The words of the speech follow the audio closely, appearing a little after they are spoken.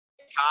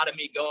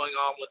dichotomy going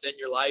on within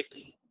your life,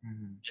 and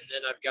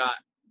then I've got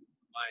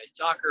my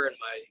soccer and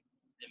my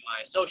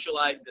social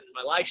life and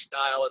my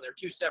lifestyle, and they're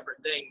two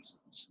separate things.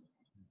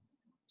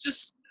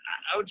 Just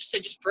I would just say,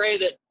 just pray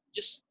that,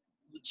 just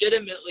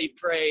legitimately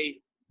pray,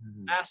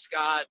 ask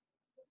God.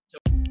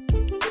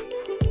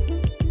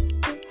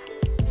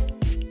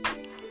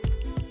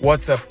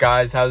 What's up,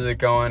 guys? How's it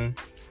going?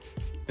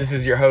 This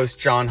is your host,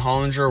 John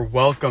Hollinger.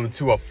 Welcome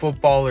to A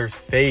Footballer's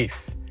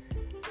Faith,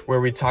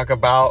 where we talk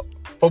about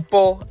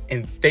football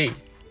and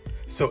faith.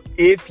 So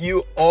if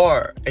you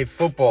are a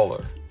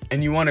footballer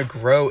and you want to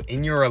grow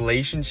in your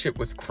relationship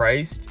with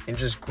Christ and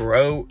just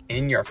grow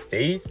in your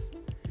faith,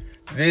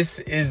 this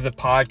is the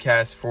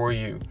podcast for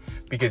you.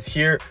 Because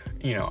here,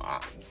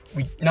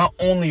 we not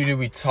only do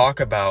we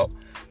talk about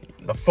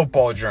the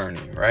football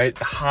journey, right?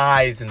 The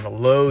highs and the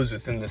lows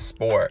within the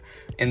sport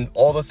and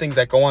all the things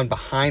that go on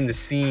behind the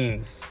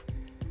scenes.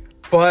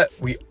 But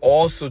we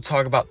also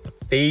talk about the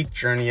faith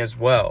journey as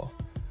well,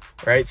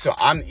 right? So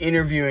I'm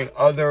interviewing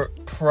other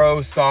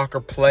pro soccer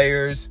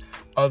players,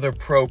 other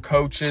pro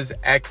coaches,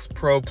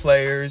 ex-pro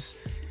players,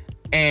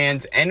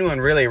 and anyone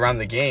really around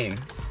the game.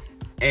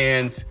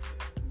 And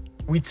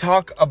we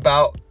talk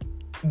about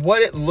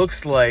what it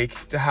looks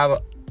like to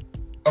have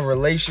a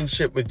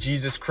relationship with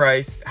Jesus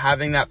Christ,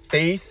 having that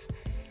faith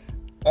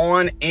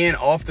on and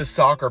off the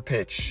soccer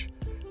pitch,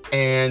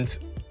 and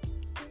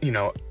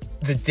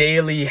the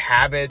daily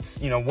habits,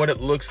 what it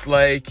looks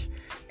like,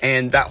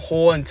 and that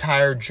whole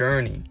entire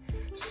journey.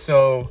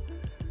 So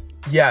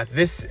yeah,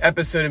 this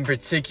episode in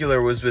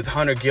particular was with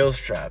Hunter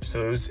Gilstrap.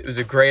 So it was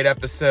a great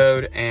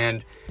episode.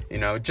 And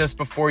just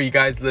before you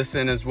guys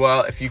listen as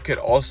well, if you could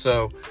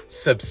also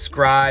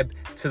subscribe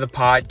to the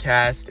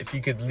podcast, if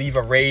you could leave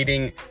a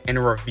rating and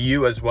a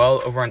review as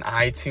well over on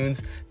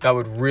iTunes, that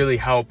would really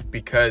help,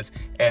 because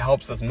it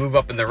helps us move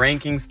up in the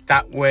rankings.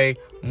 That way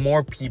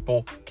more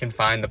people can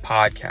find the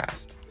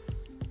podcast.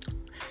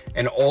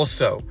 And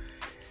also,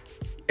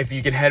 if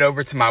you could head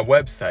over to my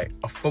website,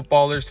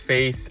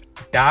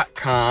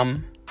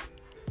 afootballersfaith.com,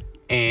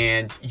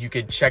 and you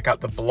could check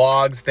out the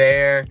blogs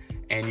there.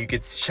 And you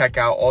could check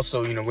out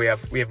also, we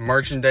have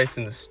merchandise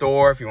in the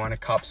store if you want to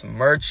cop some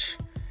merch.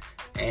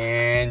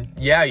 And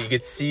yeah, you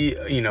could see,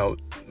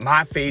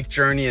 my faith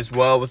journey as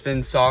well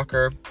within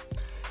soccer.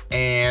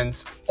 And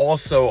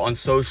also on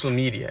social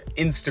media,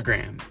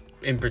 Instagram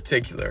in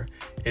particular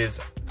is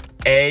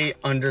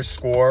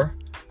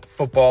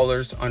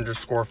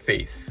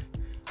 _footballers_faith.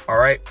 All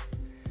right.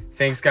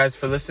 Thanks, guys,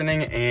 for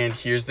listening. And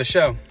here's the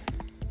show.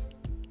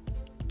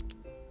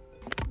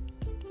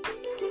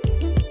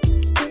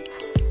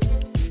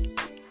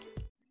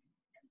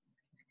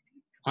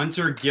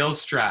 Hunter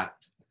Gilstrap.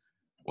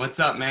 What's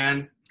up,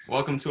 man?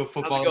 Welcome to A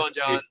Football. How's it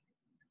going, John?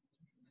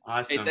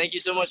 Awesome. Hey, thank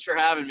you so much for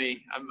having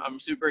me. I'm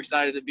super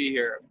excited to be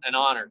here and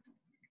honored.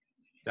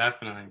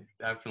 Definitely.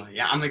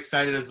 Yeah, I'm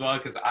excited as well,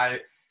 because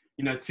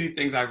two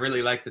things I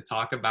really like to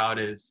talk about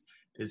is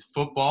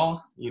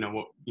football,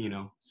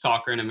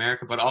 soccer in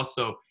America, but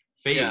also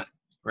faith,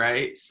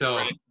 right? So,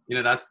 right.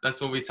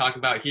 That's what we talk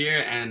about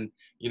here. And,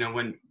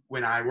 when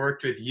I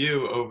worked with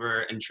you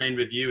over and trained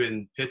with you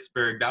in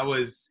Pittsburgh, that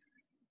was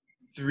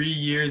 3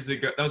 years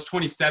ago. That was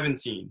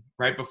 2017,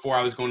 right before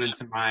I was going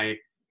into my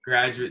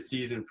graduate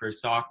season for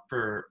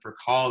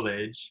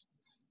college.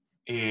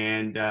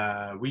 And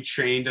we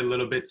trained a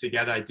little bit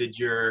together. I did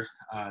the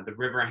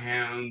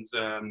Riverhounds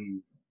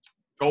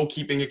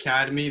goalkeeping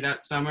academy that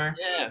summer,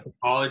 the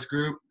college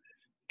group.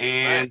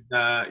 And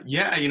I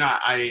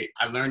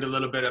learned a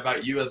little bit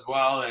about you as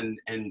well, and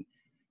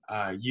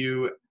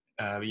you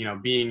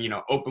being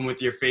open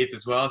with your faith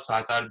as well. So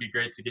I thought it'd be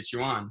great to get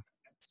you on.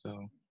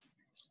 So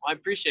I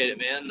appreciate it,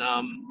 man.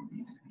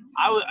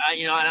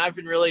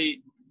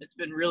 It's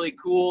been really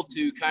cool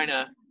to kind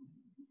of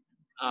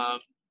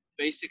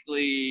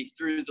basically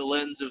through the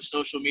lens of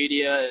social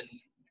media and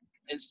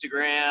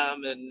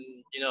Instagram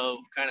and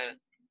kind of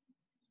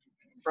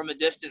from a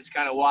distance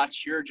kind of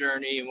watch your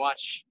journey and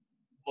watch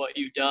what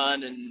you've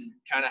done and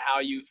kind of how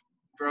you've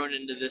grown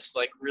into this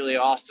like really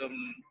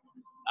awesome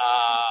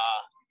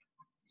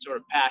sort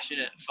of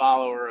passionate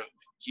follower of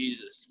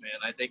Jesus,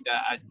 man. I think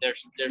that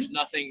there's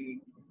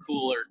nothing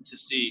cooler to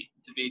see,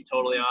 to be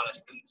totally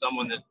honest, than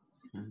someone that,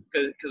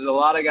 because a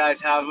lot of guys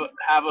have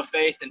a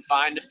faith and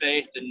find a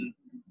faith and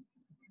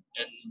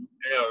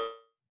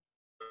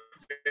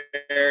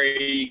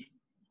very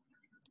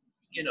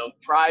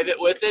private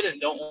with it and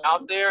don't want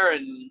out there,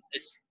 and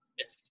it's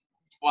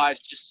why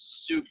it's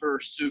just super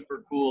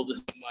cool to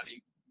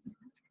somebody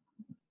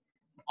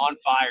on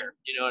fire,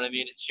 you know what I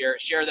mean, and share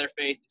their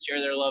faith and share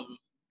their love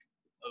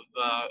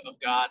of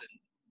God and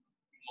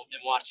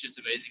watch just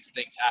amazing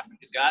things happen,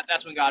 because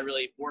that's when God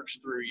really works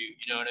through you,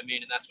 you know what I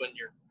mean, and that's when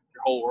your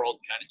whole world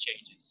kind of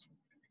changes.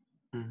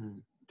 Mm-hmm.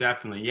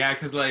 Definitely, yeah,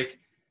 because like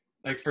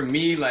for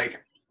me,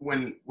 like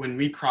when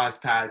we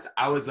crossed paths,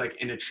 I was like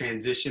in a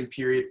transition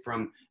period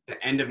from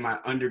the end of my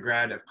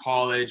undergrad of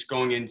college,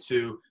 going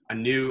into a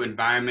new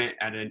environment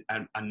at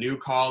a new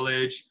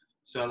college.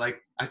 So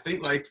like I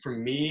think like for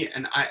me,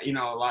 and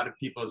a lot of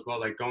people as well,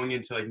 like going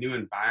into like new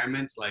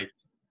environments, like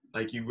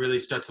like you really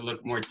start to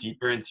look more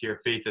deeper into your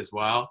faith as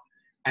well.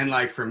 And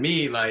like for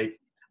me, like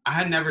I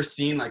had never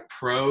seen like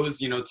pros,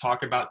 you know,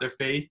 talk about their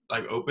faith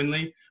like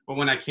openly. But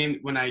when I came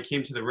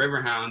to the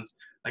Riverhounds,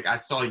 like I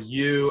saw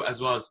you as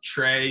well as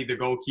Trey, the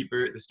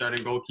goalkeeper, the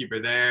starting goalkeeper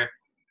there,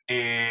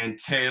 and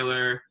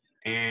Taylor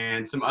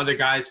and some other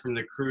guys from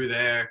the crew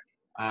there,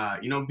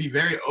 you know, be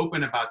very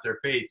open about their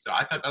faith. So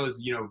I thought that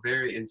was, you know,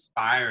 very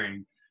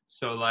inspiring.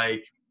 So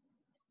like,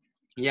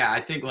 yeah, I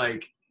think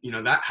like, you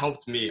know, that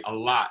helped me a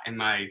lot in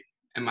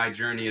my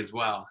journey as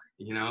well,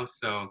 you know?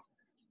 So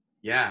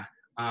yeah.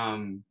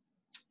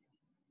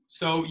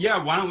 So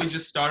yeah, why don't we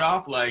just start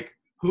off like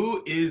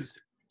who is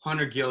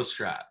Hunter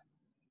Gilstrap?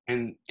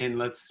 And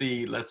let's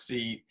see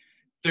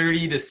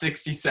 30 to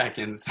 60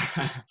 seconds.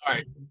 All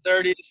right,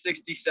 30 to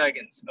 60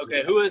 seconds.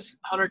 Okay, who is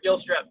Hunter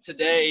Gilstrap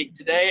today?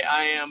 Today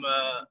I am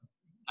a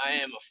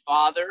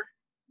father.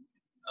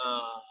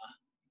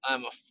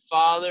 I'm a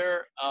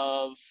father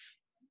of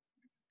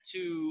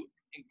two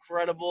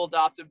incredible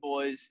adopted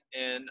boys,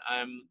 and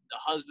I'm the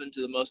husband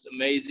to the most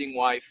amazing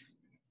wife.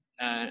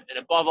 And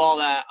above all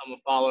that, I'm a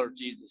follower of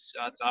Jesus.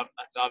 That's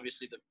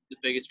obviously the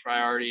biggest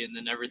priority, and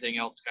then everything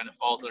else kind of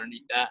falls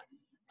underneath that.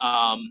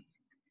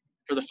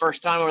 For the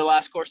first time over the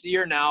last course of the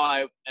year now,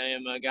 I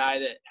am a guy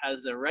that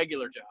has a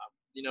regular job.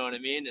 You know what I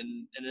mean?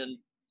 And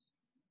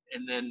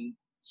then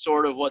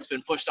sort of what's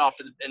been pushed off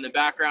in the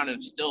background.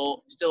 I'm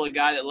still a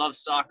guy that loves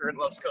soccer and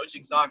loves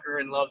coaching soccer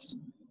and loves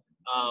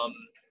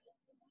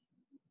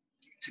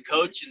to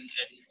coach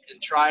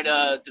and try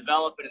to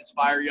develop and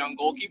inspire young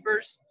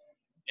goalkeepers.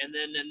 And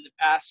then in the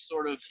past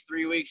sort of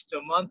 3 weeks to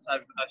a month,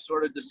 I've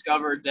sort of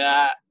discovered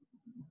that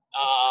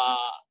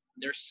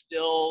there's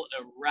still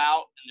a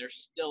route and there's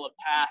still a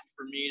path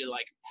for me to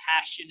like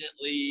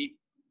passionately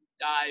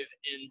dive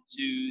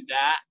into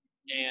that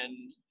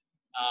and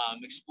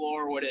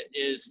explore what it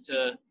is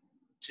to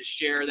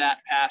share that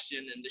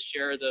passion and to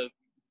share the,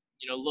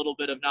 you know, little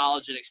bit of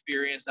knowledge and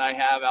experience I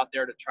have out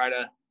there to try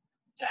to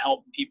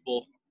help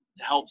people,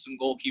 to help some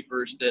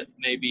goalkeepers that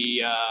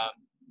maybe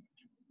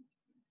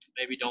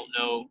don't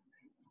know,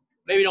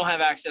 maybe don't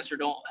have access or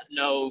don't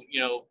know, you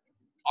know,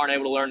 aren't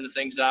able to learn the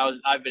things that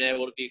I've been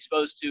able to be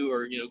exposed to,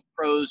 or, you know,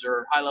 pros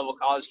or high-level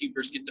college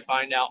keepers get to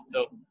find out.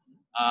 So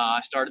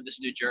I started this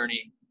new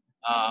journey.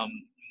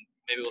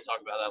 Maybe we'll talk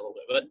about that a little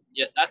bit. But,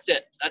 yeah, that's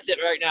it. That's it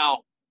right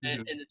now.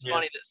 And it's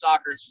funny that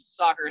soccer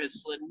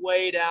has slid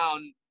way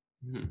down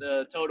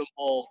the totem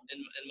pole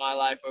in my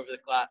life over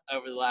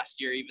the last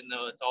year, even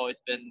though it's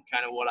always been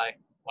kind of what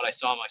I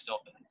saw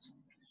myself as.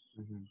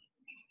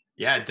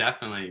 Yeah,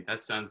 definitely.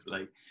 That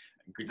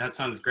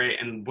sounds great.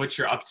 And what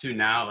you're up to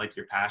now, like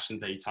your passions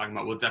that you're talking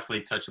about, we'll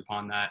definitely touch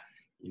upon that,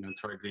 you know,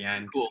 towards the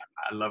end. Cool.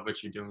 I love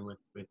what you're doing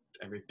with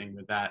everything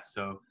with that.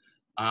 So,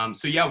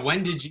 so yeah,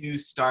 when did you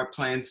start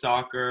playing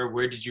soccer?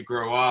 Where did you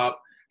grow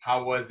up?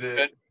 How was it,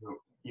 Okay.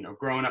 you know,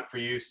 growing up for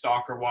you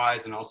soccer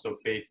wise and also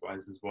faith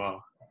wise as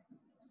well?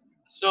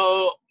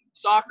 So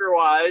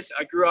soccer-wise,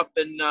 I grew up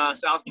in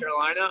South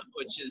Carolina,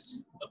 which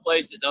is a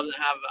place that doesn't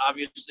have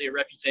obviously a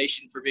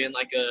reputation for being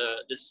like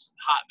this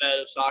hotbed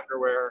of soccer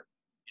where,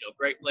 you know,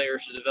 great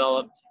players are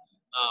developed.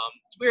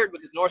 It's weird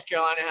because North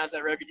Carolina has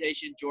that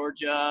reputation.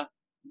 Georgia,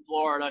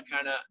 Florida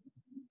kind of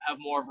have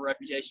more of a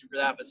reputation for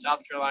that, but South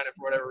Carolina,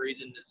 for whatever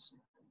reason, has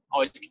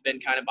always been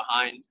kind of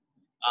behind.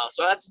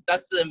 So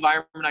that's the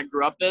environment I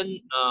grew up in.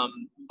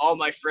 All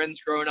my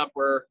friends growing up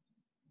were,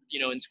 you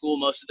know, in school,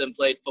 most of them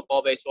played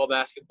football, baseball,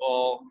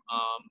 basketball.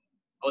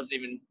 I wasn't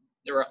even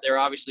there were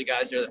obviously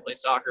guys there that played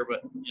soccer,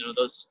 but, you know,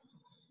 those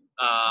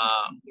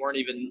weren't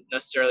even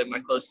necessarily my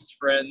closest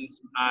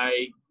friends.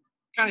 I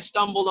kind of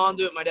stumbled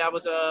onto it. My dad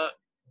was a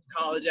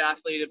college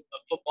athlete, a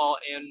football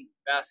and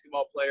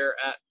basketball player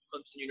at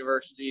Clemson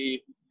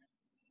University,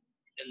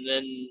 and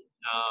then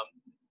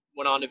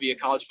went on to be a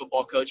college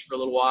football coach for a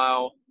little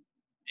while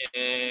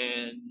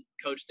and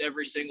coached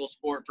every single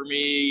sport for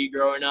me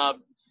growing up.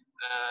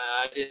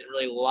 I didn't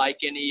really like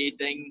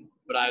anything,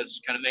 but I was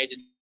kind of made to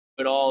do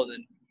it all, and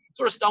then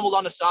sort of stumbled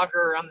onto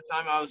soccer around the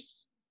time I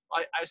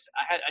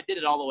did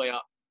it all the way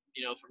up,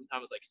 you know, from the time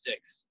I was like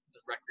 6,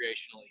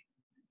 recreationally,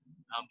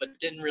 but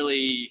didn't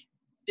really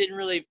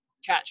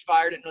catch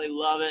fire, didn't really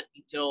love it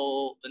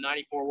until the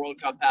 '94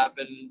 World Cup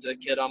happened. The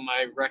kid on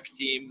my rec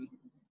team,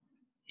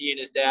 he and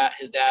his dad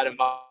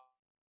involved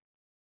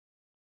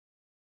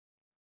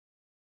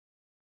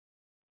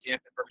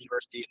from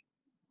university.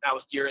 That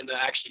was during the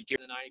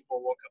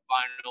 '94 World Cup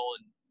final,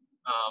 and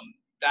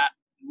that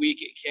week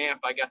at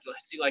camp, I got to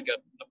see like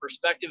a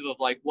perspective of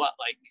like what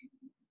like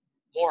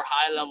more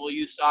high level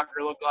youth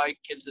soccer looked like,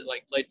 kids that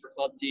like played for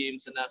club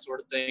teams and that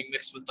sort of thing,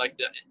 mixed with like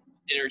the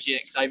energy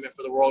and excitement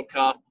for the World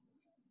Cup.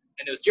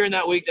 And it was during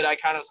that week that I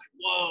kind of was like,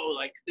 whoa,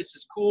 like this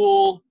is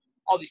cool.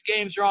 All these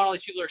games are on, all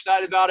these people are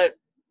excited about it.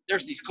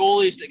 There's these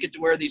goalies that get to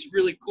wear these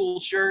really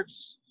cool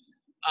shirts.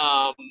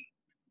 I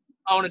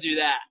want to do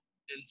that.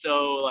 And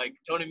so, like,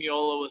 Tony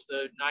Miola was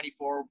the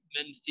 '94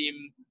 men's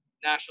team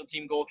national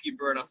team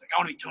goalkeeper, and I was like, I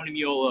want to be Tony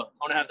Miola. I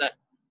want to have that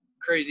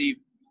crazy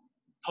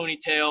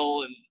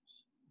ponytail and,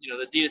 you know,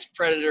 the Adidas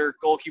Predator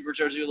goalkeeper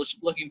jersey.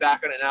 Looking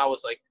back on it now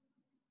was like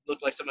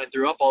looked like somebody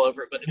threw up all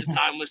over it, but at the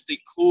time was the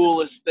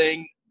coolest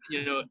thing,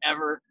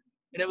 ever.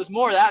 And it was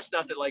more of that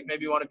stuff that like made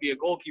me want to be a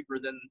goalkeeper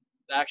than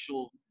the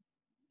actual,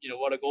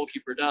 what a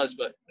goalkeeper does.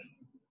 But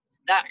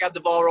that got the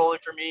ball rolling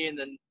for me. And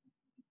then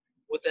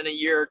within a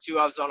year or two,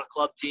 I was on a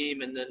club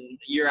team. And then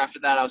a year after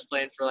that, I was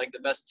playing for like the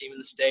best team in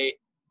the state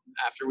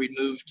after we'd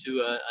moved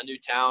to a new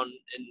town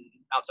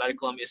outside of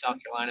Columbia, South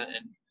Carolina.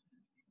 And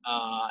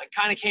it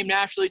kind of came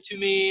naturally to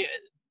me.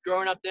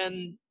 Growing up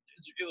then,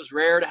 it was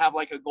rare to have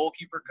like a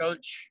goalkeeper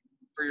coach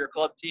for your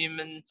club team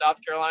in South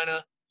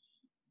Carolina.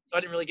 So I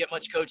didn't really get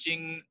much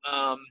coaching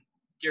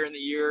during the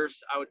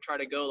years. I would try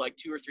to go like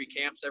 2 or 3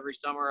 camps every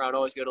summer. I would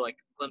always go to like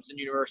Clemson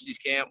University's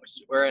camp, which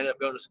is where I ended up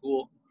going to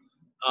school.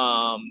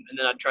 And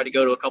then I'd try to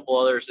go to a couple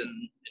others, and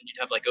you'd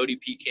have like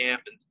ODP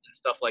camp and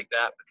stuff like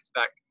that. Because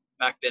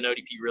back then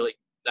ODP really,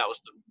 that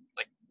was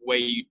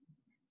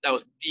that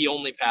was the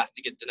only path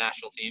to get the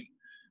national team.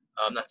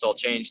 That's all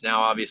changed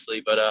now,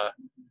 obviously. But I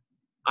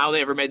only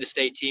ever made the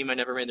state team. I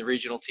never made the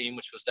regional team,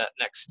 which was that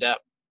next step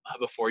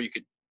before you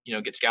could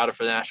get scouted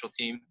for the national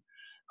team.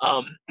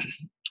 I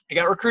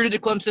got recruited to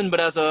Clemson, but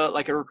as a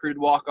recruited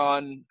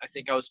walk-on. I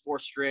think I was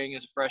 4th string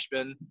as a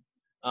freshman.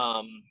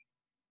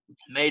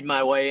 Made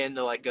my way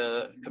into like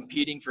a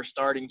competing for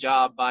starting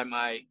job by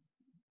my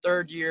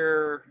 3rd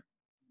year.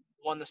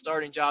 Won the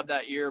starting job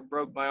that year.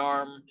 Broke my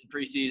arm in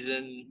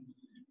preseason.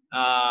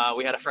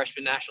 We had a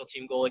freshman national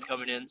team goalie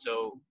coming in,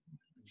 so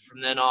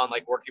from then on,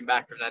 like working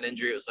back from that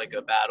injury, it was like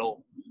a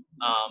battle,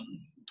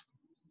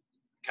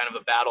 kind of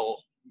a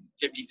battle,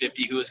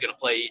 50-50 who was going to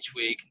play each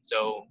week.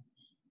 So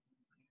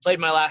played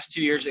my last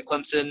 2 years at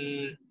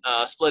Clemson,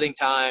 splitting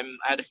time.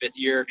 I had a 5th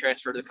year,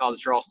 transferred to the College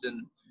of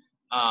Charleston,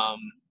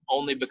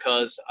 only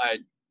because I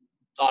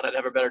thought I'd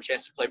have a better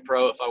chance to play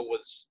pro if I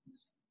was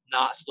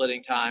not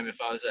splitting time, if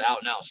I was an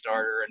out-and-out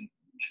starter.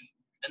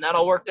 And that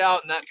all worked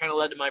out, and that kind of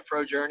led to my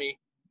pro journey,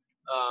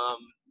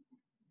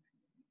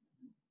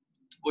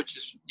 which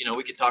is,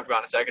 we could talk about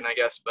in a second, I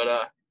guess.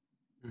 But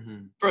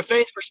from a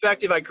faith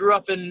perspective, I grew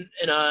up in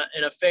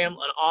a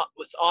family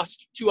with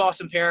 2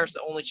 awesome parents,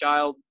 the only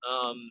child.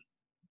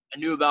 I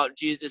knew about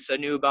Jesus. I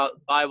knew about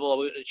the Bible. I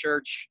went to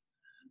church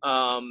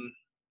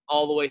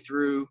all the way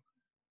through.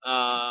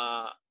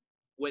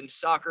 When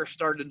soccer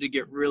started to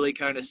get really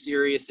kind of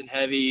serious and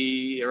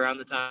heavy around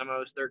the time I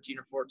was 13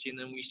 or 14,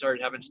 then we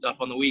started having stuff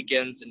on the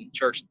weekends, and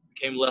church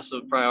became less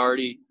of a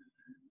priority.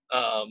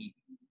 And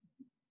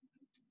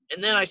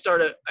then I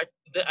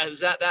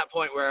was at that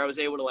point where I was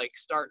able to like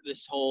start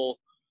this whole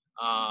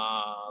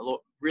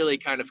really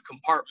kind of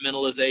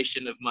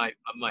compartmentalization of my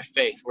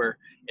faith, where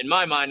in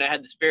my mind I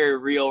had this very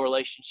real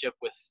relationship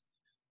with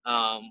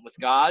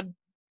God,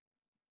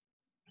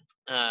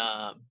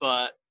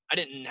 but I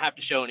didn't have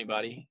to show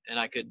anybody, and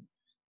I could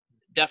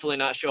definitely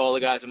not show all the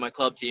guys on my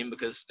club team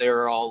because they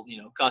were all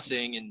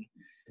cussing and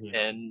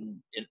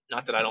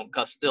not that I don't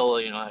cuss still,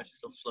 I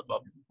still slip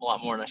up a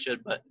lot more than I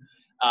should, but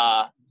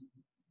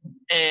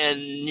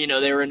and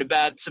they were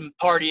into some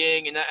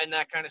partying and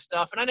that kind of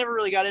stuff, and I never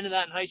really got into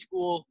that in high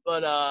school,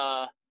 but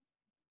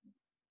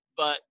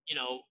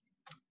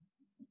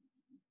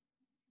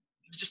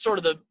just sort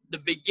of the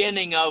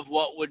beginning of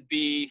what would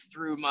be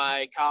through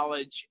my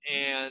college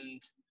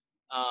and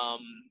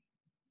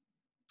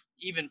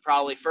even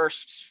probably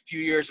first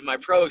few years of my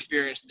pro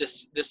experience,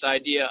 this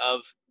idea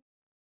of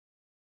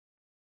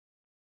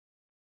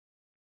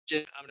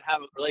I'm gonna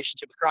have a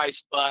relationship with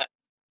Christ, but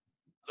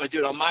I'm gonna do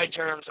it on my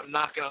terms.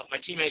 My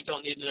teammates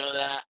don't need to know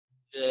that.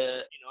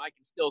 I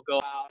can still go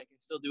out, I can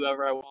still do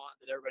whatever I want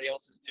that everybody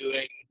else is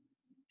doing,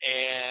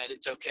 and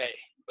it's okay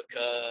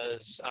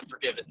because I'm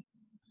forgiven.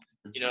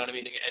 You know what I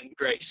mean? And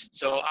grace.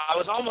 So I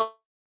was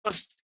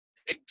almost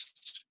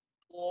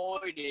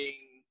exploiting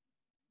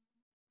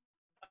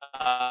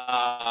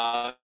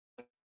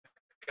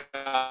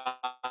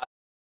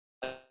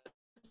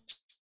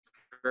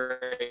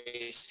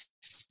grace,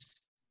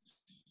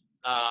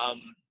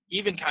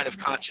 even kind of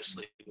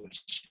consciously,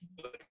 which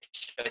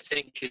I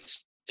think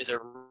is a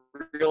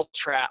real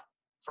trap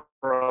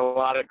for a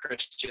lot of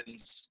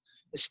Christians,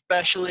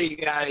 especially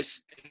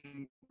guys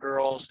and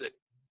girls that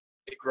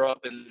grow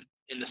up in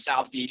the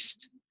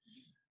Southeast,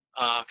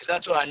 because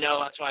that's what I know.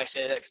 That's why I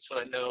say that, 'cause it's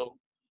what I know.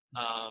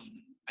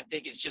 I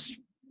think it's just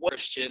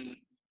Christian,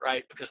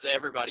 right? Because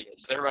everybody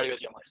goes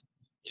young life.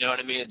 You know what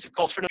I mean? It's a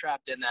culture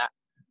trapped in that,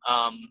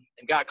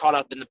 and got caught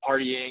up in the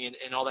partying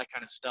and all that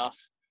kind of stuff.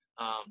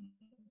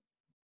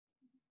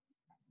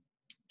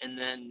 And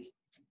then,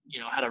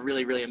 had a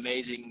really, really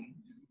amazing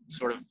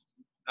sort of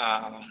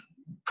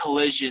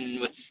collision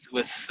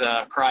with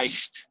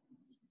Christ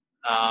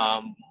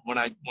when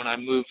I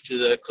moved to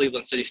the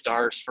Cleveland City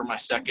Stars for my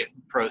second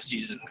pro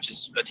season, which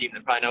is a team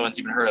that probably no one's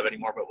even heard of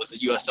anymore, but was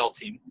a USL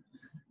team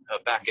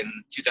back in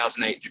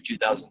 2008 through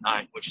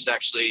 2009, which is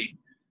actually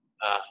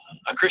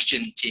a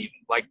Christian team.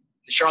 Like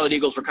the Charlotte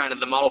Eagles were kind of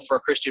the model for a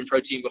Christian pro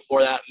team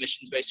before that,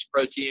 missions-based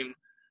pro team,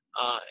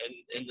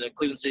 and the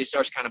Cleveland City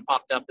Stars kind of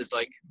popped up as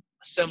like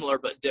a similar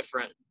but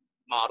different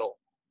model.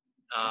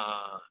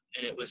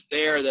 And it was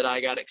there that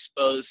I got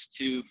exposed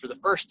to, for the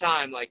first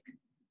time, like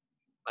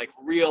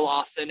real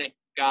authentic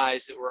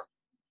guys that were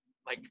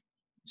like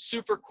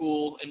super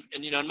cool,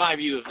 and in my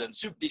view of them,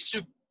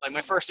 like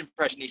my first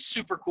impression, these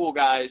super cool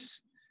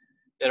guys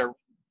that are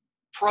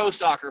pro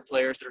soccer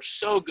players that are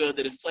so good,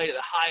 that have played at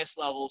the highest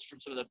levels from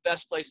some of the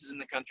best places in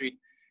the country,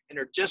 and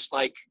are just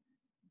like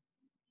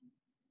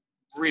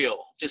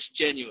real, just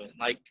genuine,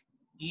 like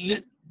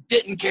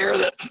didn't care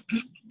that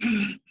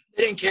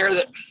they didn't care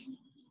that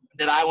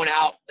I went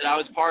out, that I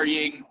was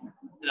partying,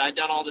 that I'd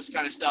done all this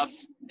kind of stuff.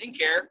 They didn't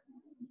care.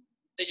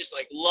 They just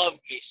like loved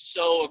me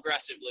so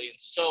aggressively and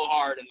so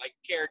hard, and like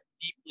cared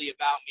deeply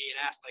about me,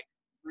 and asked like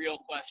real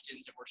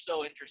questions, and were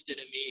so interested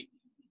in me.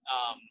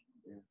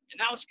 And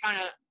that was kind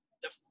of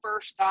the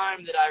first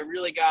time that I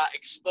really got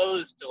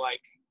exposed to like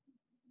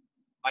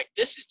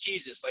this is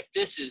Jesus. Like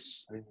this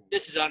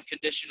is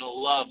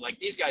unconditional love. Like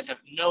these guys have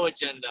no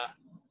agenda,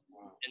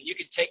 and you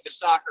could take the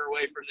soccer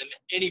away from them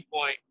at any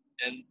point,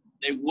 and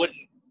they wouldn't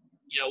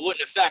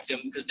affect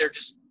them, because they're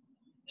just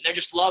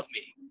love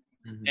me.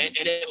 Mm-hmm.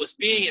 And it was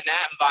being in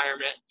that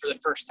environment for the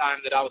first time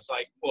that I was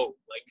like, whoa,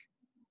 like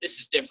this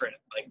is different.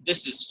 Like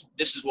this is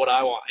what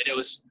I want. And it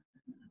was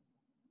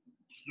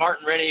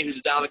Martin Rennie,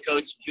 who's now the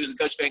coach. He was the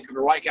coach of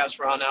Vancouver Whitecaps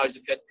for a while. Now he's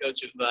the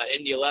coach of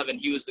Indy 11.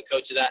 He was the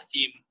coach of that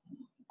team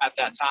at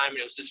that time, and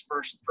it was his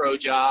first pro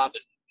job.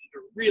 And we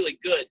were really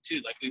good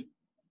too. Like we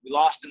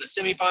lost in the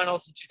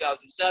semifinals in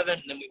 2007,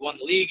 and then we won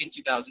the league in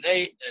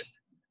 2008.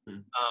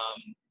 And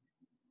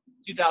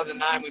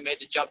 2009 we made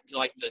the jump to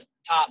like the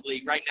top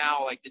league. Right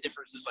now, like the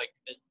difference is like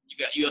you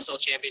got USL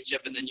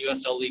Championship and then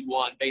USL League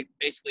One.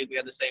 Basically, we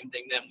had the same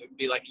thing then. We'd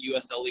be like a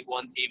USL League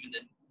One team, and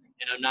then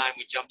in 2009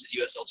 we jumped to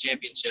the USL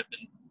Championship,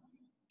 and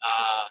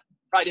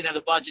probably didn't have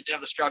the budget, didn't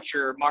have the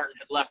structure. Martin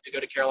had left to go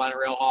to Carolina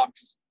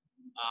Railhawks.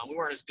 We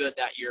weren't as good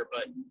that year,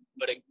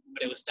 but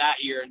it was that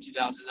year in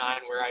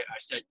 2009 where I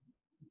said,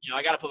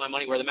 I got to put my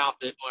money where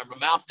my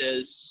mouth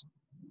is.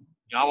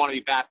 I want to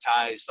be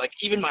baptized. Like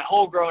even my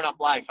whole growing up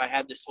life, I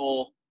had this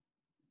whole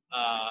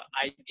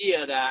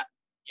idea that,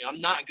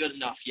 I'm not good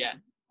enough yet.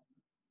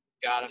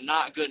 God, I'm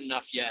not good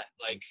enough yet.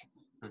 Like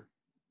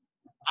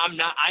I'm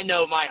not, I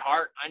know my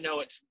heart. I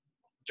know it's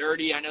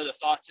dirty. I know the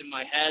thoughts in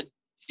my head.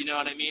 You know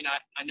what I mean?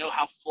 I know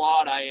how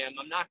flawed I am.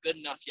 I'm not good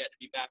enough yet to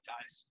be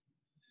baptized.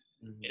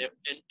 Mm-hmm.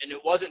 And it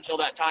wasn't until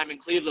that time in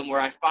Cleveland where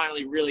I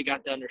finally really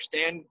got to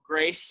understand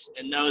grace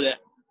and know that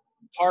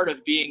part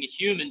of being a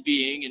human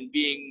being and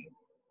being,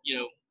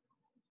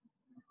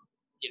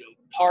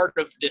 part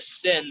of this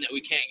sin that we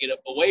can't get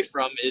away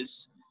from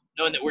is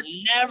knowing that we're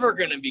never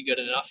going to be good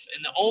enough.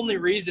 And the only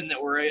reason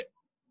that we're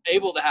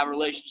able to have a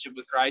relationship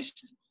with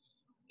Christ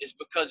is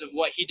because of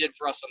what he did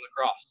for us on the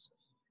cross.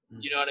 Do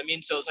you know what I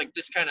mean? So it's like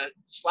this kind of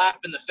slap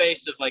in the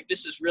face of like,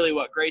 this is really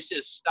what grace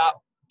is.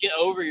 Stop, get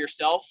over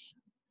yourself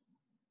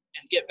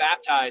and get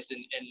baptized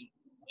and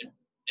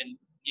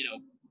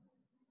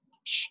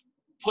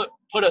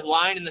put a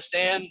line in the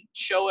sand,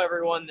 show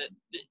everyone that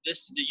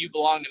you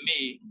belong to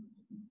me.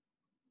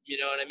 You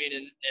know what I mean?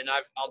 And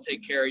I'll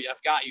take care of you.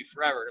 I've got you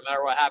forever, no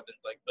matter what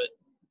happens. Like, but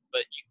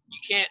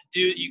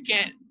you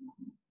can't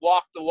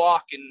walk the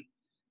walk and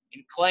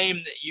claim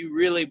that you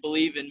really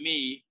believe in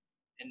me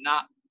and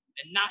not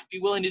be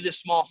willing to do this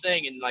small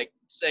thing and like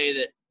say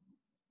that,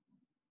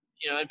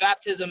 in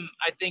baptism,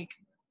 I think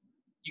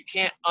you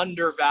can't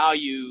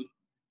undervalue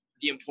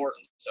the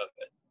importance of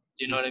it.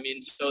 Do you know what I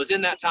mean? So it was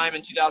in that time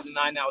in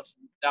 2009.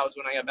 That was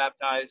when I got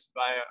baptized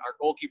by our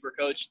goalkeeper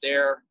coach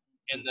there.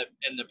 And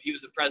he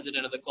was the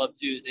president of the club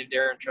too. His name's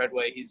Aaron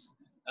Treadway. He's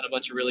done a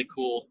bunch of really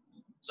cool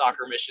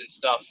soccer mission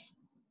stuff.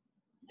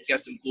 He's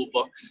got some cool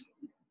books.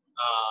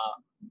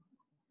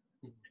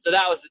 So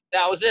that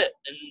was it.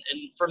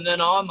 And from then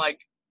on,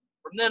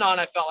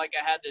 I felt like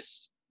I had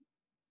this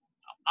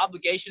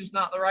obligation's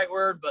not the right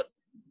word, but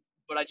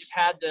I just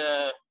had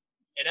to,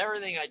 in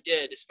everything I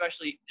did,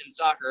 especially in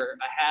soccer,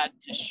 I had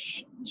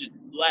to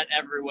let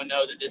everyone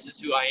know that this is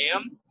who I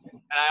am.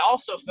 And I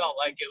also felt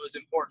like it was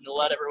important to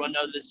let everyone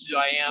know this is who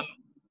I am,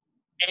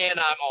 and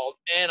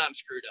I'm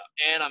screwed up,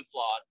 and I'm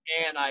flawed,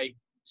 and I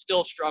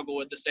still struggle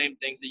with the same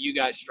things that you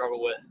guys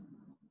struggle with.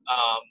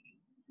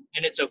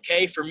 And it's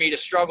okay for me to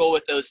struggle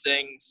with those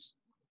things.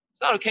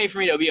 It's not okay for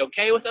me to be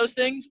okay with those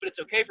things, but it's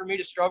okay for me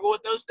to struggle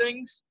with those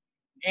things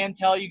and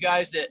tell you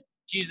guys that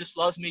Jesus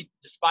loves me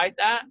despite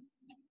that,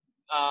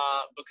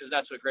 because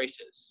that's what grace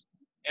is.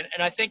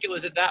 And I think it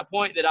was at that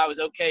point that I was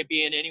okay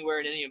being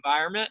anywhere in any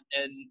environment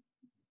and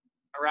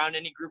around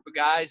any group of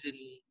guys, and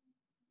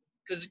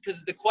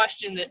because the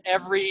question that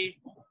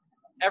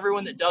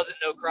everyone that doesn't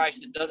know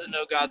Christ, that doesn't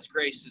know God's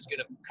grace, is going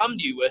to come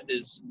to you with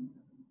is,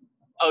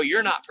 oh,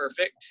 you're not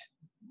perfect.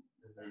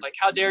 Like,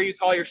 how dare you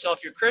call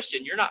yourself your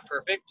Christian? You're not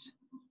perfect.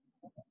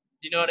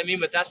 You know what I mean?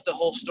 But that's the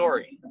whole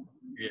story.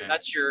 Yeah.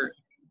 That's your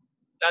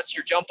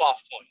jump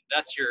off point.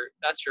 That's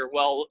your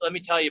well, let me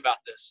tell you about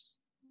this.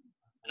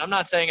 And I'm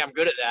not saying I'm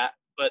good at that,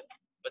 but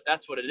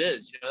that's what it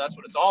is. That's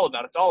what it's all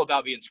about. It's all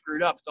about being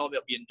screwed up. It's all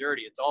about being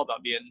dirty. It's all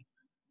about being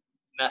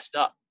messed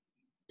up.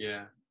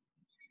 Yeah.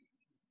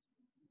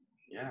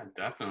 Yeah,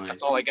 definitely.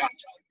 That's all I got.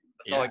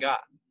 That's all I got.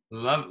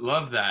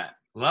 Love that.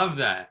 Love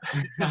that.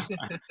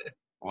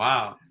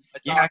 Wow.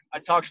 Yeah. I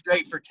talk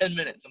straight for 10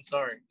 minutes. I'm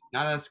sorry.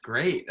 No, that's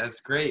great.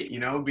 That's great.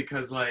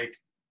 Because like,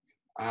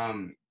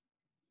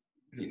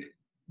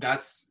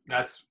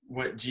 that's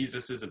what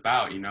Jesus is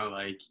about.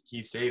 Like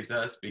he saves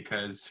us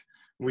because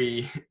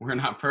we're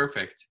not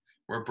perfect.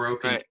 We're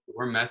broken. Right.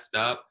 We're messed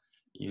up.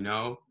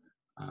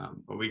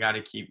 But we got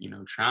to keep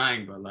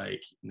trying. But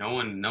like no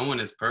one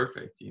is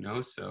perfect.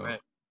 So. Right.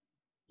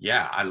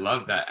 Yeah, I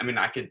love that. I mean,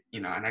 I could,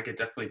 and I could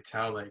definitely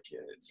tell, like,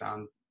 it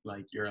sounds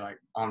like you're, like,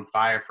 on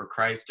fire for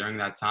Christ during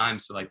that time.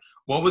 So, like,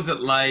 what was it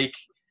like,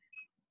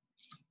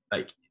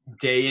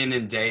 day in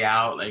and day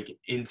out, like,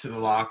 into the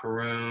locker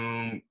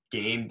room,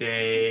 game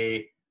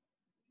day,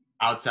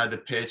 outside the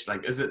pitch?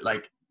 Like, is it,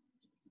 like,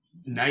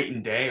 night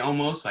and day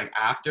almost, like,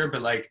 after?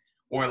 But, like,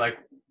 or, like,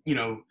 you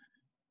know,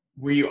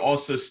 were you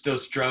also still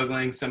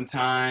struggling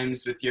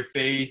sometimes with your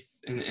faith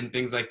and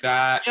things like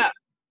that? Yeah.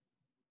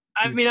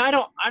 I mean, I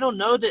don't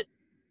know that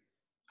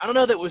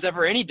it was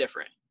ever any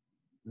different.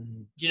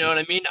 Mhm. You know what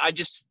I mean? I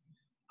just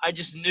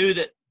knew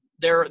that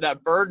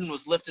that burden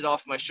was lifted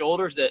off my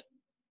shoulders, that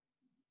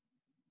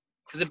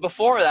because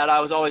before that I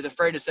was always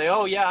afraid to say,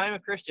 oh yeah, I'm a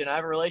Christian, I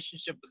have a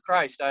relationship with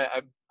Christ,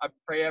 I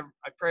pray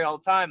all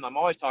the time, I'm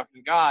always talking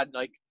to God.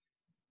 Like,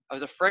 I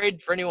was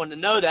afraid for anyone to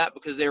know that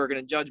because they were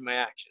going to judge my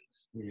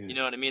actions. Yeah. You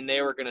know what I mean?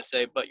 They were going to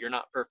say, but you're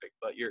not perfect,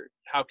 but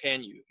how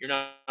can you? You're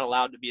not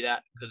allowed to be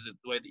that because of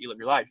the way that you live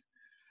your life.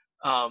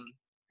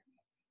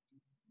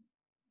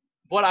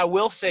 What I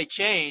will say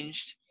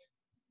changed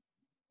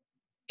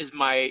is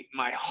my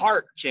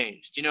heart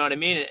changed. You know what I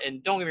mean?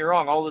 And don't get me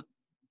wrong, all the,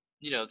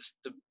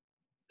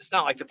 it's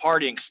not like the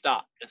partying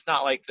stopped. It's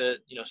not like the,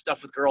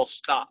 stuff with girls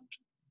stopped.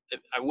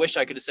 I wish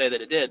I could say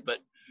that it did, but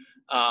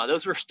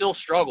those were still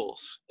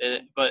struggles.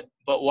 But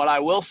what I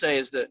will say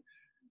is that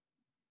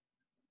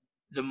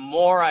the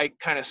more I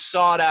kind of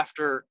sought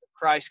after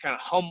Christ, kind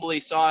of humbly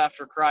sought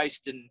after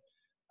Christ, and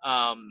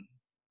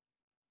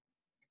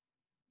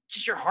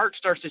just your heart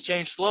starts to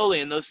change slowly.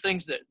 And those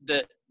things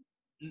that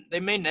they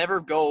may never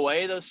go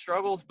away, those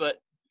struggles, but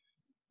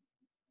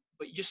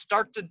you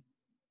start to,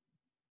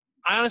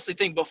 I honestly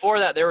think before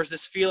that there was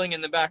this feeling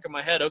in the back of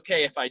my head,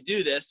 okay, if I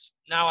do this,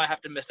 now I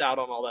have to miss out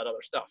on all that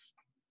other stuff.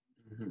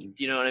 Mm-hmm.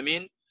 You know what I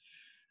mean?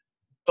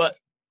 But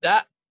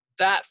that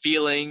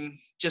feeling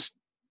just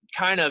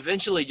kind of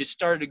eventually just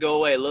started to go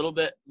away a little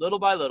bit, little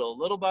by little.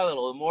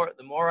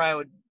 The more I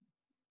would,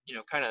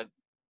 kind of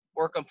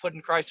work on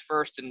putting Christ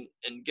first and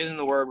get in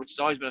the Word, which has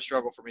always been a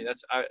struggle for me.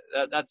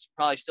 That's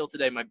probably still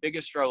today my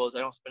biggest struggle, is I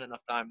don't spend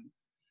enough time,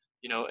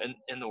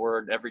 in the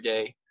Word every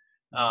day.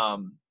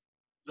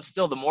 But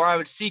still, the more I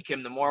would seek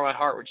Him, the more my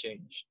heart would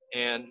change.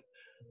 And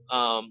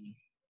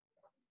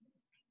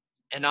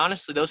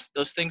honestly,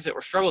 those things that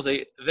were struggles,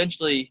 they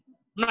eventually,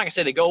 I'm not gonna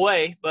say they go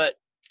away, but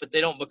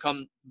they don't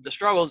become the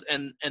struggles.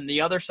 And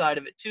the other side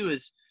of it too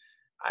is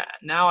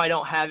now I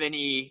don't have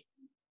any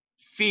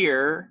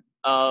fear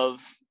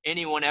of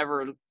anyone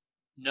ever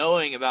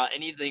knowing about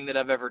anything that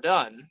I've ever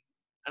done.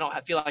 I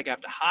don't feel like I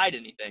have to hide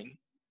anything.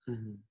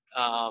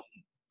 Mm-hmm.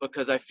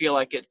 Because I feel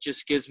like it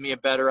just gives me a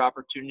better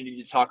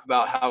opportunity to talk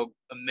about how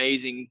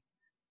amazing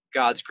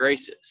God's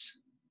grace is.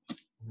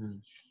 Mm-hmm.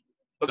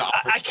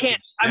 I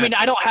can't. I mean,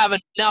 I don't have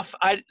enough.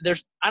 I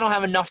don't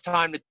have enough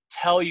time to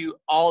tell you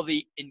all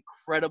the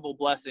incredible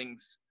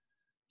blessings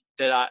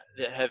that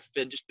have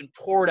been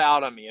poured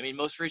out on me. I mean,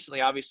 most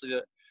recently, obviously,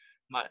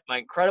 my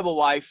incredible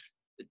wife,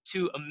 the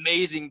two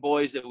amazing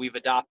boys that we've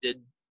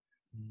adopted,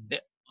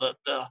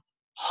 the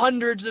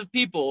hundreds of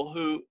people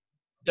who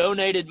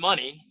donated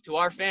money to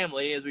our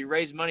family as we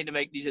raised money to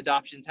make these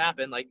adoptions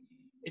happen. Like,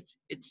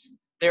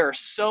 there are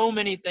so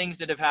many things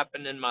that have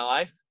happened in my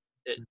life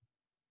that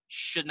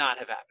should not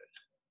have happened.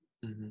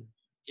 Mm-hmm.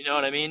 You know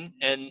what I mean?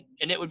 And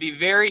it would be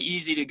very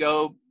easy to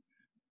go.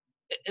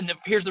 And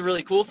here's the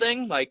really cool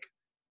thing: like,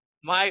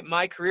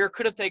 my career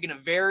could have taken a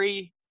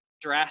very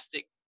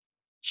drastic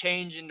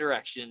change in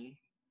direction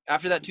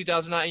after that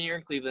 2009 year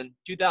in Cleveland.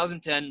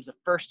 2010 is the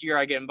first year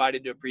I get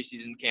invited to a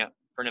preseason camp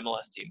for an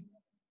MLS team.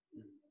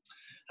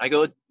 I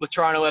go with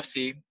Toronto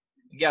FC.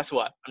 And guess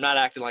what? I'm not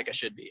acting like I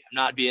should be.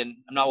 I'm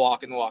not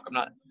walking the walk. I'm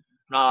not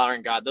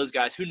honoring God. Those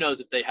guys, who knows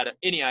if they had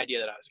any idea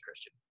that I was a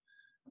Christian.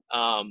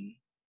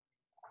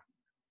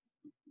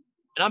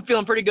 And I'm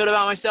feeling pretty good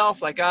about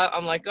myself. Like,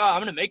 I'm like, oh,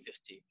 I'm going to make this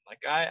team. Like,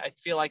 I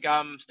feel like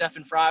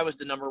Stephen Fry was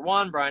the number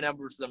 1, Brian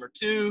Edwards number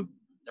 2.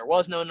 There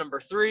was no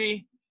number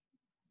 3.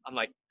 I'm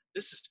like,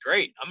 this is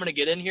great. I'm going to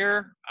get in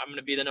here. I'm going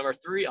to be the number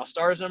 3. I'll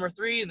start as number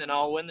 3, and then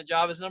I'll win the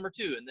job as number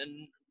 2. And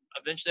then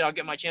eventually I'll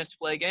get my chance to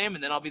play a game,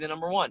 and then I'll be the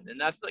number 1. And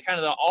that's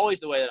always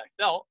the way that I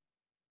felt.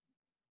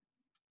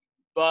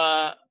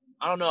 But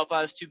I don't know if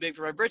I was too big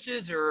for my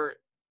britches, or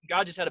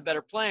God just had a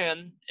better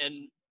plan.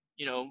 And,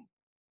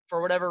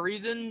 for whatever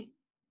reason,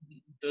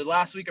 the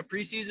last week of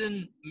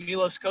preseason,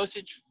 Milos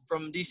Kosic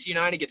from DC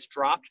United gets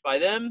dropped by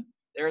them.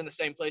 They're in the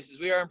same place as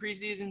we are in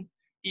preseason.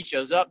 He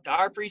shows up to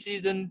our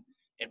preseason,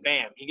 and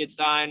bam, he gets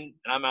signed,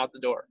 and I'm out the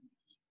door.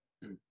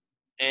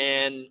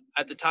 And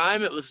at the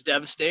time, it was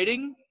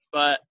devastating.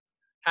 But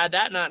had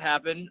that not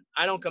happened,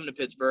 I don't come to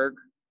Pittsburgh.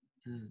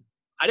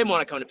 I didn't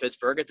want to come to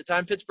Pittsburgh. At the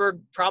time, Pittsburgh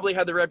probably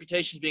had the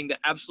reputation of being the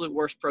absolute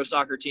worst pro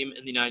soccer team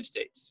in the United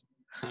States.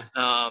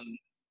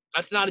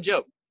 That's not a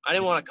joke. I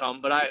didn't want to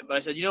come, but I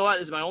said, you know what?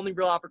 This is my only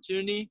real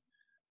opportunity.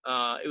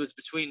 It was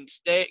between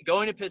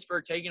going to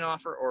Pittsburgh, taking an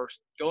offer, or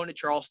going to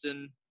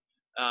Charleston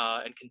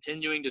and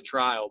continuing to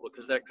trial,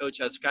 because that coach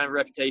has kind of a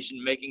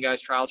reputation making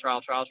guys trial,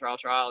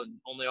 and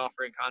only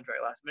offering contract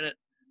last minute.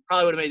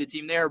 Probably would have made the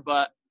team there,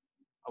 but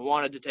I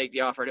wanted to take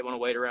the offer. I didn't want to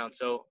wait around.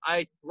 So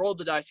I rolled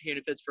the dice, came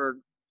to Pittsburgh.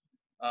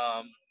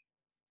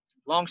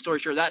 Long story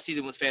short, that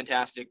season was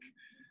fantastic.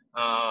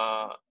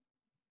 Tons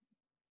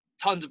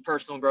of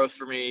personal growth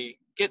for me.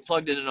 Get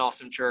plugged in an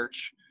awesome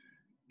church.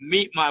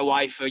 Meet my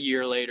wife a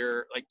year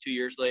later, like 2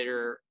 years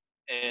later,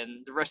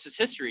 and the rest is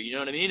history. You know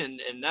what I mean?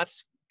 And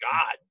that's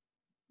God.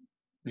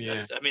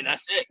 Yeah.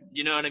 That's it.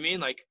 You know what I mean?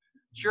 Like,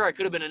 sure, I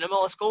could have been an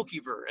MLS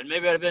goalkeeper, and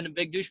maybe I'd have been a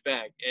big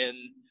douchebag and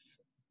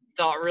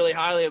thought really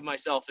highly of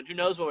myself. And who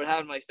knows what would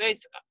happen to my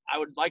faith? I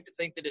would like to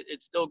think that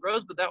it still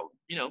grows, but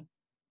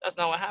that's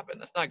not what happened.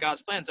 That's not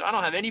God's plan. So I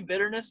don't have any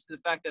bitterness to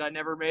the fact that I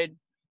never made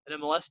an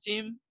MLS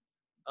team.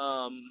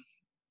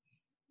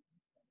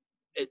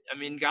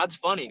 God's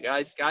funny.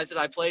 Guys that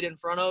I played in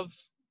front of,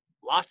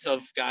 lots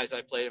of guys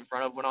I played in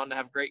front of went on to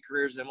have great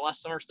careers in MLS.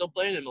 Some are still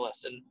playing in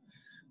MLS, and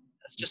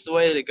that's just the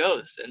way that it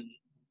goes.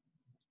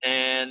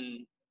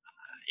 And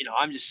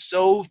I'm just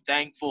so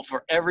thankful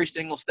for every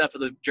single step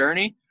of the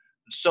journey.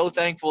 I'm so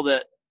thankful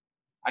that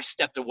I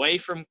stepped away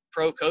from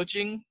pro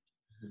coaching.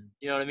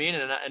 You know what I mean?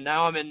 And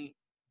now I'm in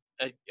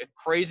a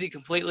crazy,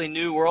 completely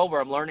new world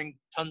where I'm learning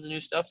tons of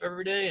new stuff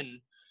every day, and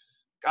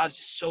God's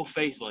just so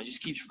faithful and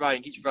just keeps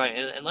providing.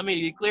 And let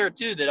me be clear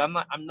too that I'm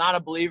not a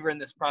believer in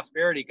this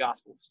prosperity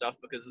gospel stuff,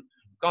 because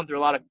I've gone through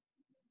a lot of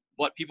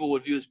what people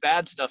would view as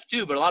bad stuff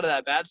too. But a lot of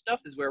that bad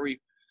stuff is where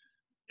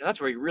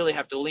that's where you really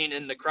have to lean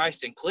into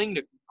Christ and cling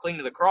to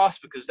the cross,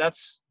 because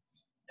that's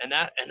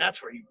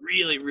where you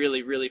really,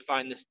 really, really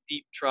find this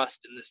deep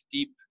trust and this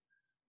deep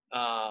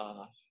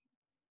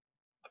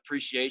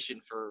appreciation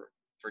for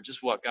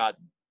just what God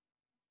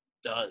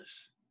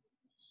does.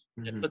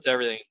 Mm-hmm. It puts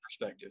everything in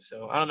perspective.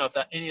 So I don't know if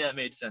any of that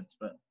made sense,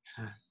 but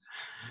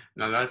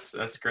no,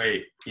 that's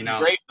great.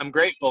 I'm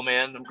grateful,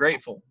 man. I'm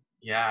grateful.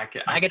 Yeah,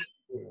 I get.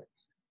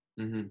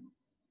 Mm-hmm.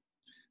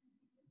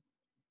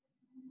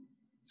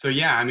 So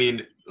yeah,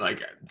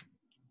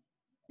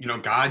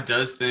 God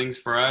does things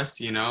for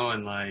us, and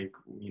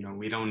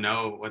we don't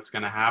know what's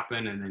gonna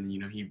happen, and then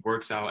He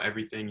works out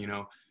everything,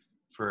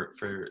 for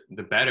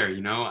the better.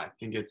 I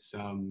think it's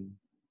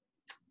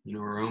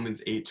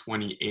Romans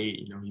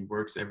 8:28. He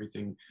works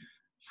everything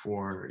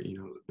for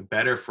the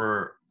better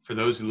for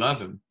those who love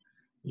Him.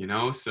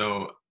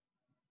 So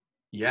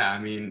yeah,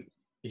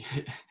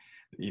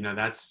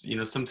 that's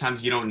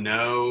sometimes you don't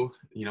know,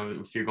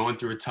 if you're going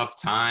through a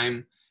tough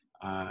time,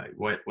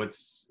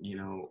 what's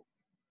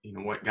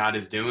what God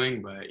is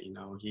doing, but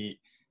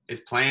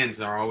His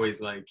plans are always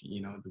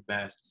the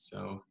best.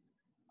 So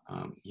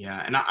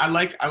yeah, and I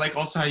like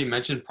also how you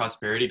mentioned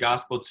prosperity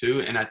gospel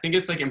too, and I think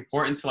it's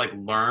important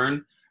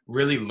to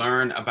really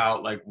learn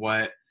about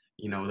what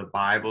the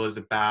Bible is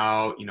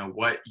about,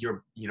 what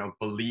your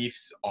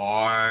beliefs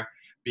are,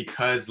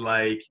 because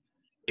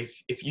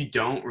if you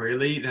don't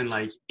really, then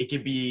it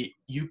could be,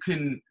 you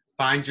can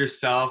find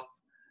yourself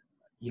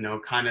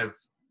kind of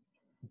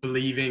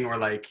believing or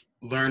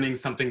learning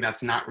something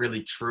that's not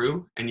really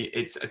true, and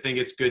I think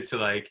it's good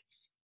to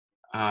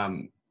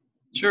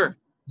Sure.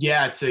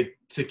 Yeah, to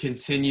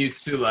continue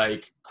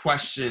to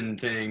question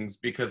things,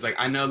 because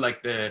I know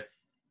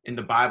in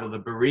the Bible, the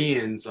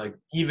Bereans,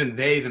 even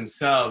they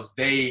themselves,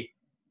 they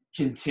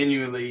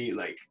continually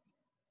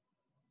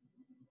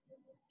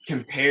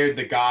compared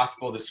the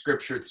gospel, the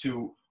scripture,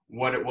 to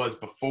what it was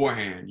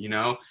beforehand,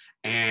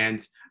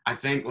 and I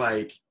think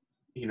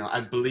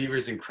as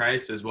believers in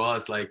Christ, as well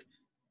as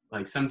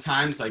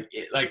sometimes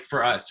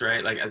for us,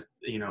 right,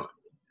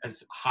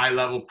 as high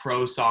level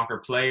pro soccer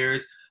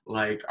players,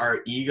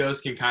 our egos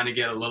can kind of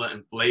get a little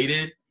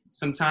inflated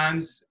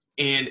sometimes.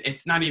 And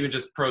it's not even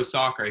just pro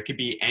soccer. It could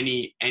be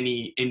any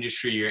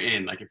industry you're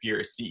in. If you're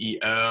a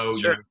CEO,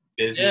 sure,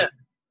 business. Yeah.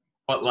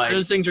 But as soon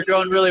as things are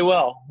going really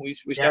well, we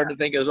start to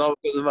think it was all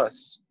because of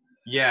us.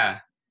 Yeah,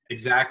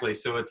 exactly.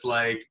 So it's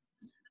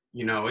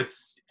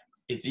it's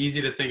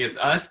easy to think it's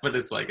us, but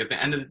it's at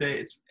the end of the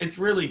day, it's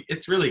really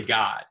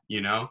God,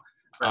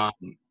 Right.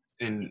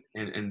 And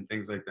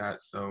things like that.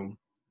 So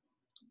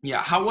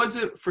yeah, how was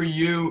it for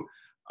you?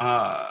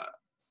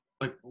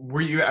 Were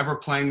you ever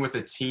playing with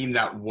a team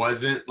that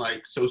wasn't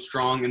so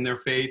strong in their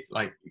faith?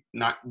 I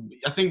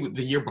think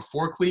the year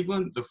before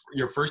Cleveland,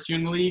 your first year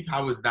in the league,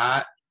 how was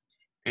that?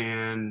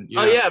 And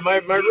Oh yeah,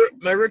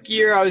 my rookie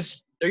year,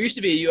 there used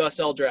to be a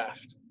USL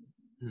draft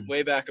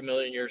way back a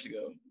million years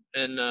ago,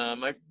 and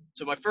my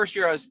first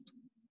year I was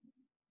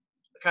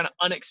kind of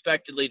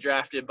unexpectedly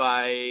drafted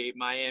by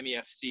Miami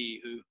FC,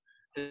 who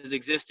has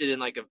existed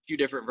in a few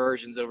different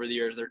versions over the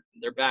years.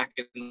 They're back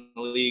in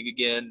the league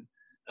again.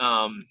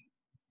 And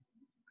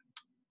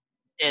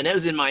it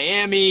was in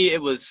Miami.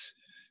 It was,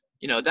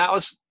 that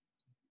was,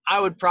 I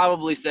would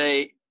probably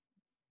say,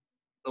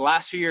 the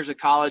last few years of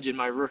college and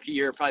my rookie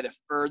year, probably the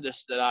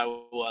furthest that I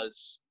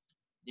was,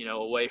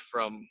 away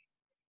from,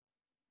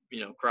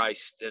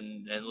 Christ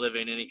and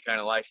living any kind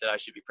of life that I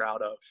should be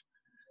proud of.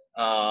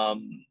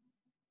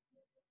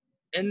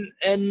 And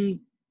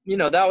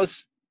that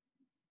was,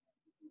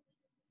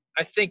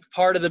 I think,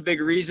 part of the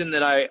big reason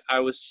that I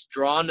was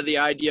drawn to the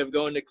idea of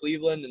going to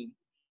Cleveland. And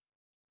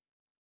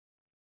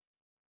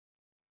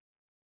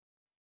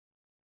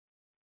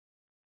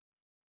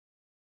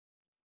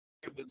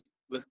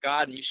with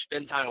God, and you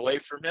spend time away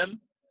from him,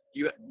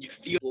 you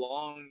feel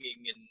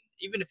longing. And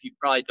even if you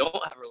probably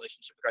don't have a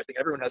relationship with Christ, I think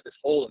everyone has this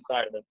hole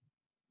inside of them.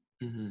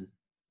 Mm-hmm.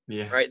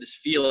 Yeah. Right? This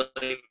feeling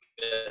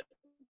that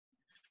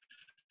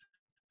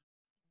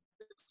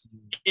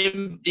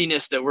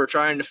emptiness that we're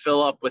trying to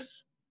fill up with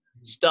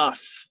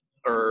stuff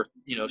or,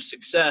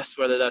 success,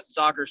 whether that's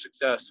soccer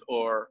success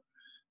or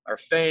our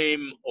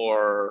fame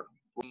or,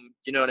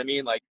 you know what I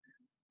mean? Like,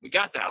 we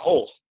got that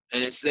hole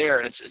and it's there,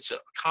 and it's a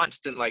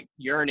constant like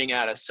yearning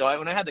at us. So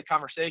when I had the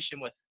conversation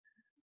with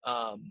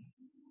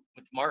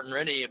Martin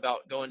Rennie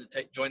about going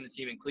to join the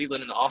team in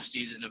Cleveland in the off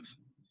season,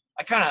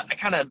 I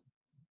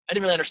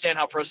didn't really understand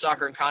how pro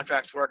soccer and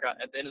contracts work.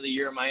 At the end of the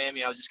year in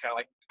Miami, I was just kind of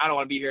like, I don't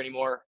want to be here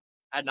anymore.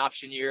 I had an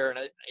option year, and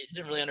I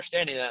didn't really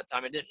understand any of that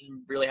time. I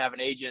didn't really have an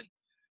agent.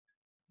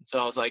 So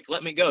I was like,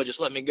 let me go. Just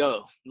let me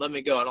go. Let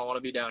me go. I don't want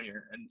to be down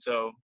here. And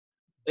so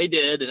they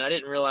did, and I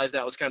didn't realize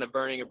that was kind of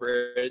burning a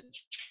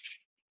bridge.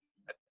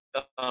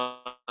 I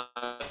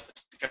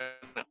kind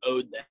of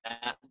owed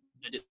that.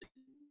 I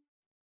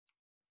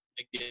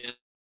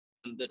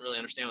didn't really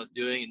understand what I was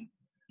doing, and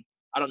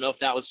I don't know if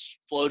that was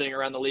floating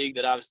around the league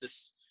that I was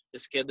this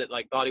kid that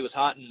like thought he was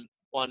hot and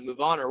wanted to move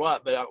on or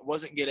what. But I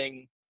wasn't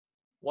getting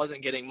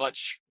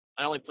much.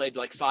 I only played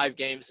like 5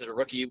 games as a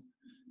rookie,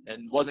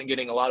 and wasn't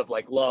getting a lot of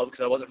like love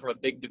because I wasn't from a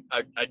big.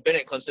 I'd been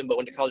at Clemson, but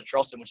went to college at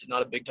Charleston, which is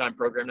not a big time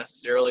program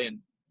necessarily, and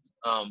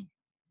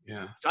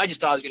yeah. So I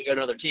just thought I was going to go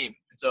to another team.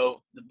 And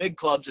so the big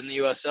clubs in the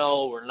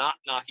USL were not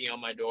knocking on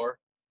my door.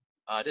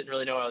 I didn't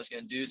really know what I was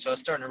going to do. So I was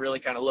starting to really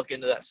kind of look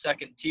into that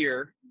second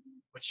tier,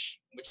 which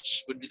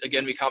would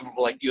again be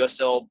comparable like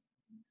USL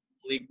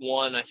League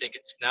One, I think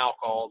it's now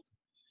called.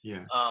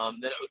 Yeah.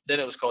 Then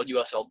it was called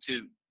USL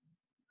 2.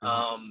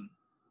 Mm-hmm.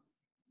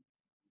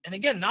 And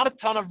again, not a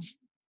ton of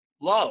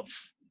love.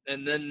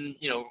 And then,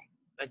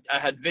 I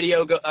had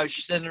video. I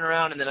was sitting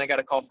around, and then I got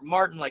a call from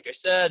Martin, like I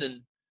said,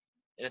 and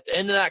at the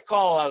end of that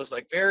call, I was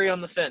like very on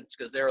the fence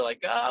because they were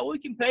like, we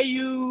can pay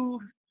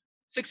you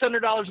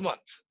 $600 a month,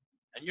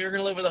 and you're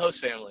gonna live with a host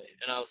family.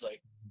 And I was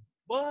like,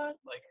 what?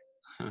 Like,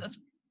 that's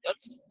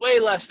way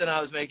less than I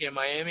was making in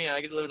Miami.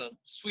 I could live in a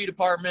sweet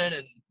apartment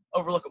and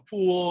overlook a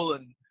pool,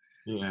 and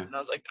I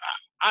was like,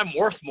 I'm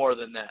worth more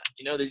than that.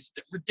 These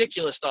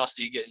ridiculous thoughts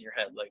that you get in your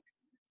head, like.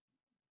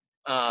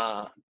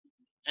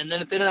 And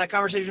then at the end of that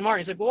conversation with Martin,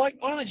 he's like, well,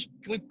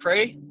 can we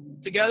pray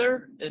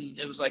together? And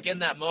it was like in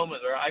that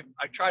moment where I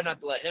tried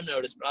not to let him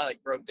notice, but I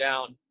like broke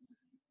down,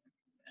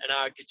 and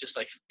I could just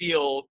like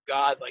feel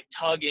God like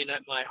tugging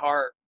at my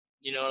heart,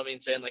 you know what I mean?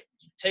 Saying like,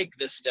 take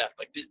this step.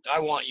 Like, I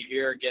want you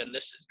here again.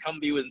 This is come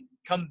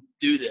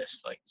do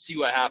this, like see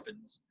what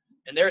happens.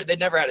 And they'd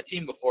never had a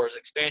team before. It was an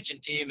expansion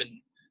team, and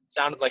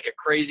sounded like a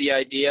crazy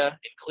idea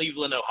in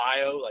Cleveland,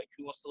 Ohio. Like,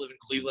 who wants to live in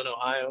Cleveland,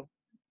 Ohio?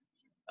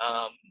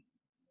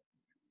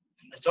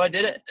 And so I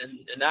did it,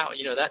 and that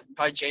that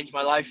probably changed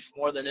my life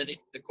more than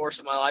the course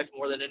of my life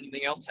more than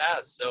anything else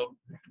has. So,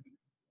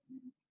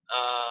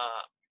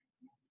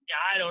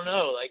 I don't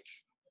know. Like,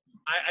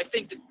 I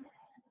think that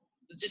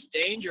just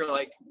danger.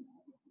 Like,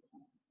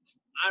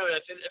 I don't know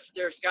if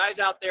there's guys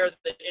out there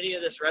that any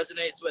of this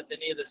resonates with,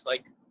 any of this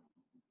like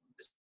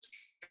this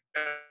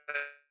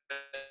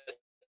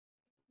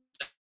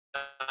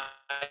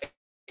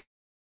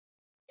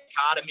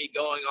dichotomy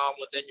going on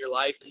within your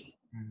life, and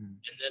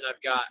then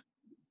I've got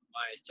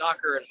my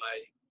soccer and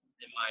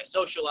my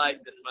social life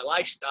and my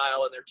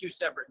lifestyle, and they're two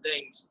separate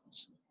things.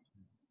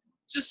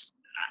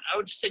 I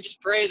would just say,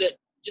 just pray that,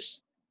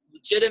 just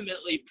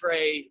legitimately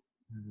pray,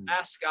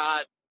 ask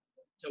God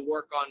to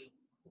work on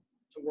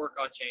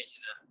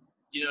changing that.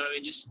 You know what I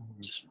mean? Just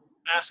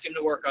ask him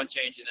to work on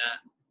changing that,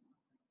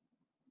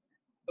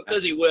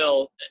 because he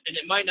will. And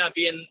it might not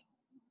be in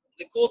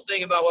the cool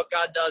thing about what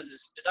God does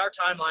is our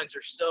timelines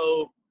are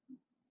so,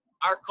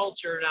 our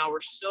culture now,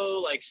 we're so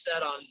like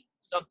set on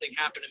something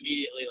happen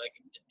immediately, like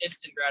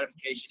instant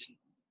gratification. And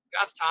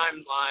God's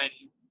timeline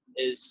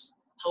is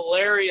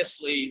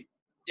hilariously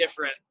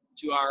different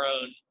to our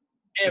own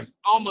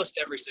almost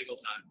every single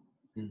time.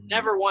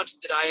 Never once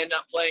did I end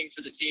up playing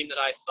for the team that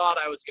I thought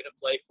I was going to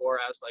play for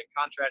as like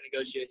contract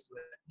negotiations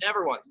with.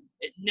 Never once.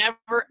 It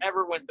never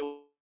ever went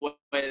the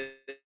way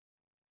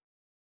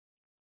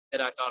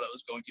that I thought it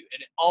was going to,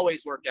 and it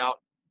always worked out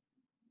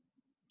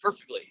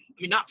perfectly.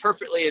 I mean, not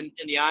perfectly in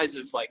the eyes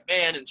of like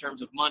man, in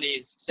terms of money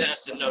and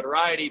success and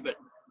notoriety, but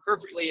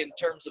perfectly in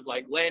terms of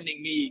like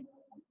landing me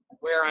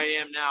where I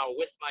am now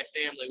with my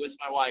family, with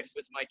my wife,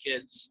 with my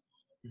kids,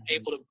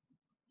 able to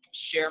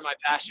share my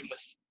passion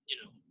with,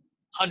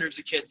 hundreds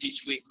of kids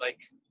each week. Like,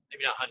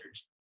 maybe not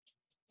hundreds,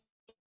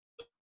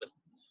 but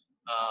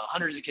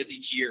hundreds of kids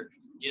each year.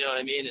 You know what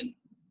I mean? And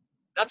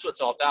that's what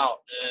it's all about.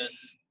 And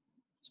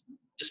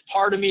does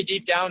part of me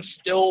deep down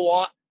still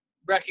want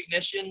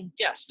recognition?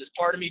 Yes. Does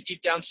part of me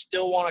deep down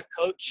still want to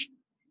coach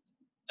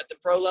at the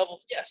pro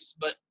level? Yes.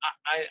 But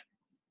I'm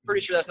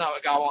pretty sure that's not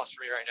what God wants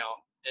for me right now.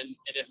 And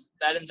if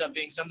that ends up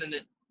being something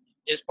that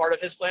is part of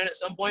his plan at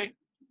some point,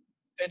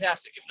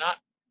 fantastic. If not,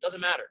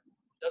 doesn't matter.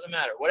 Doesn't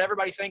matter. What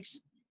everybody thinks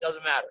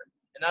doesn't matter.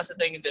 And that's the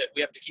thing that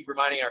we have to keep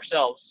reminding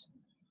ourselves.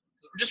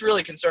 We're just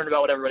really concerned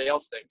about what everybody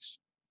else thinks.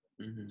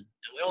 Mm-hmm. And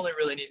we only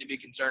really need to be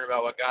concerned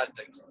about what God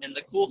thinks. And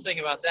the cool thing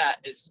about that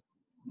is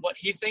what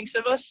he thinks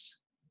of us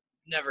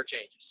never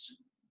changes.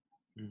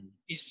 Mm-hmm.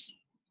 He's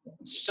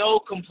so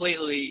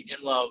completely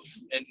in love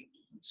and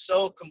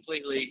so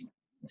completely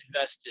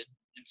invested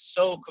and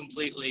so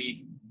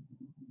completely,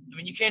 I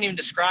mean, you can't even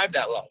describe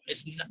that love.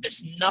 It's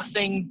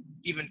nothing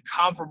even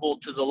comparable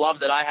to the love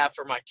that I have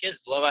for my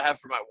kids, the love I have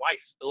for my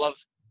wife, the love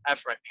I have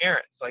for my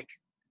parents. Like,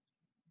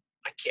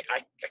 I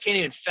can't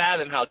even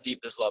fathom how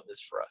deep this love is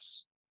for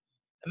us.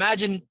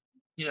 Imagine,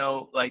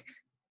 like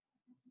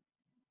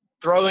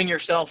throwing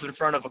yourself in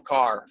front of a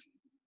car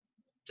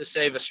to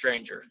save a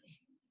stranger.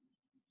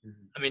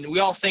 Mm-hmm. I mean, we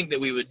all think that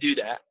we would do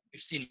that.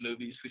 We've seen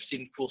movies. We've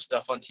seen cool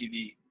stuff on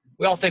TV.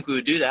 We all think we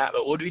would do that,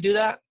 but would we do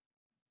that?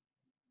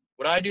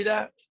 Would I do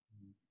that?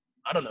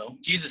 I don't know.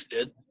 Jesus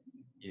did.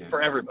 Yeah.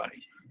 For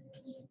everybody.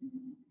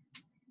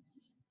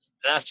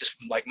 And that's just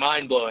like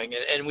mind-blowing.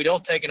 And we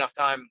don't take enough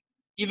time,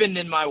 even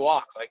in my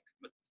walk, like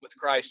with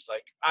Christ,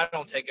 like I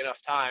don't take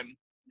enough time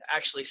to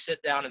actually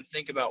sit down and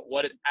think about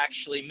what it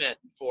actually meant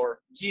for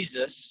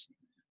Jesus,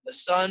 the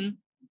Son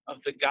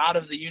of the God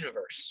of the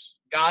universe,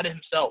 God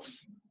himself,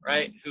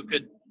 right? Who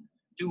could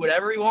do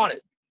whatever he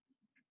wanted,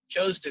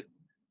 chose to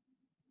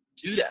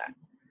do that.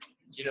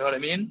 You know what I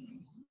mean?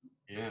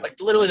 Yeah.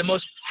 Like literally the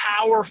most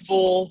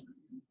powerful,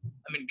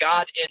 I mean,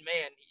 God and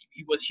man,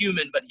 he was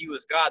human, but he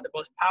was God, the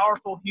most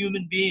powerful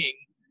human being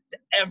to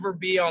ever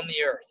be on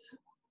the earth,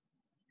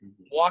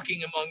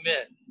 walking among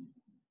men,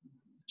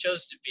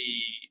 chose to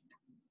be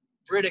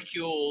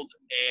ridiculed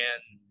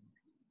and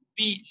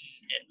beaten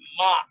and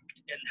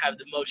mocked and have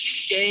the most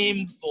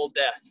shameful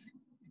death,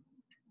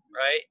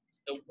 right?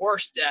 The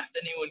worst death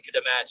anyone could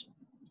imagine.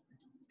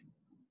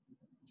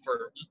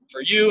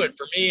 For you and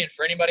for me and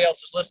for anybody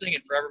else who's listening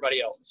and for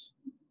everybody else.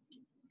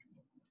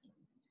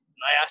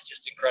 That's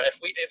just incredible.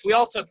 If we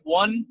all took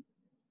 1%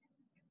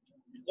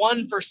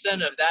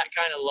 of that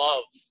kind of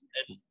love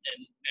and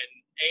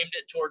aimed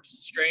it towards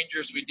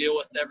strangers we deal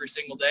with every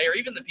single day, or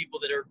even the people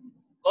that are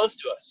close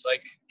to us,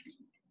 like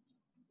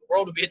the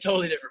world would be a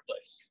totally different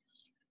place.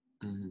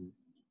 Mm-hmm.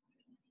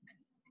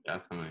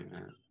 Definitely,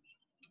 man.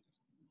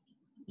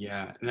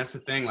 Yeah, and that's the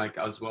thing. Like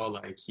as well,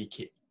 like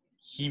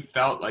he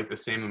felt like the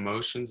same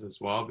emotions as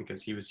well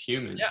because he was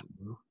human. Yeah,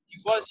 he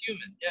was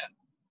human. Yeah,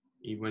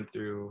 he went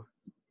through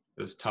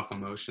those tough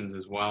emotions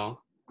as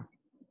well.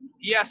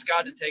 He asked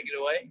God to take it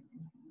away.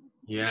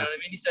 Yeah. You know what I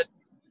mean? He said,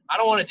 I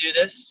don't want to do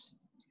this.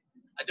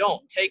 I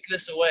don't. Take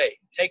this away.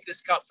 Take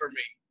this cup from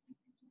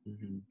me.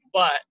 Mm-hmm.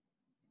 But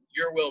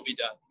your will be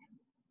done.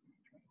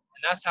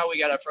 And that's how we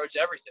got to approach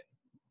everything.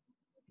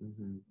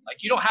 Mm-hmm.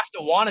 Like, you don't have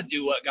to want to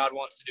do what God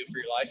wants to do for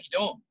your life. You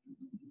don't.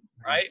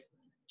 Right?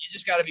 You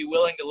just got to be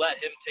willing to let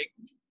him take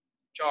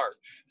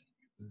charge.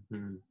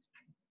 Mm-hmm.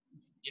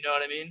 You know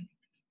what I mean?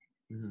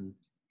 Mm-hmm.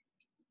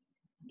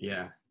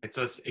 Yeah,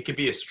 it could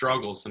be a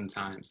struggle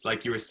sometimes,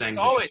 like you were saying. It's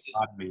always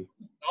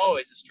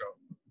a struggle.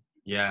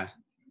 Yeah,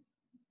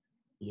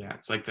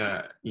 it's like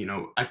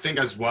I think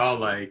as well,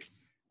 like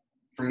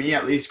for me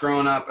at least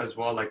growing up as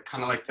well, like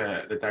kind of like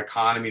the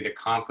dichotomy, the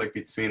conflict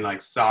between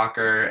like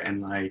soccer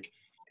and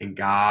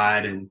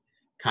God, and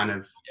kind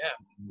of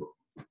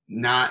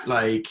not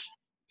like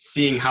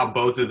seeing how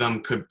both of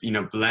them could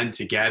blend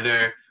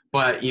together.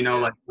 But,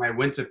 like when I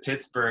went to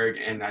Pittsburgh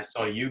and I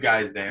saw you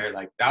guys there,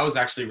 like that was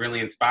actually really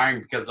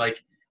inspiring because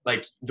like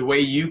the way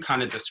you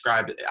kind of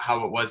described it,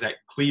 how it was at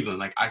Cleveland,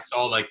 like I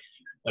saw like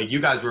you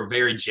guys were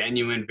very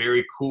genuine,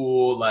 very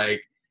cool,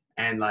 like,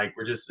 and like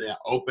we're just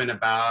open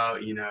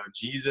about,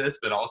 Jesus,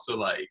 but also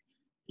like,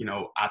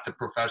 at the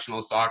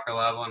professional soccer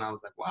level. And I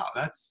was like, wow,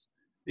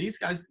 these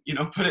guys,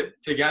 put it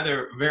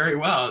together very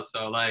well.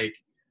 So like,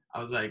 I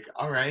was like,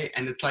 all right.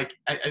 And it's like,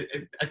 I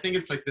think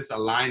it's like this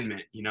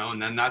alignment,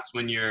 and then that's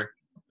when you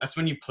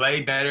play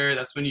better.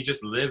 That's when you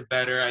just live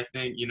better. I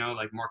think,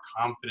 like more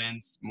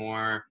confidence,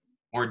 more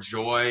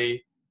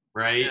joy.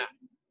 Right. Yeah.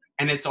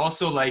 And it's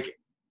also like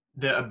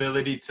the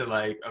ability to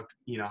like,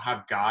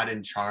 have God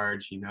in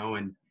charge,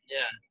 and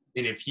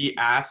if he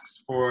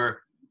asks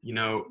for,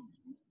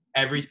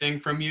 everything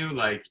from you,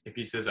 like if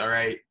he says, all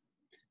right,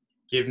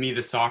 give me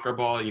the soccer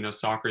ball,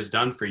 soccer is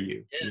done for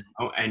you,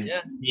 and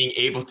being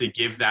able to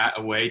give that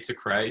away to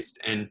Christ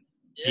and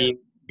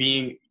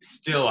being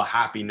still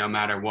happy no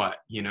matter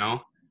what,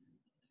 and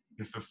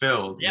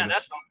fulfilled. Yeah,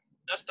 that's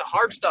the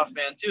hard stuff,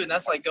 man, too. And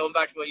that's like going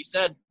back to what you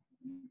said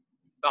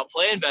about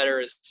playing better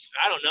is,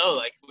 I don't know,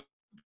 like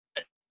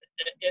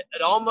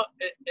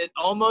it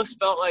almost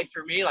felt like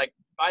for me, like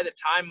by the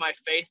time my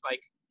faith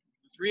like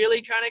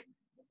really kind of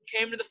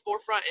came to the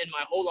forefront in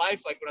my whole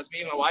life, like when I was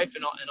meeting my wife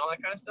and all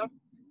that kind of stuff,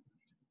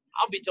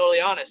 I'll be totally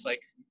honest.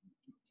 Like,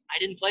 I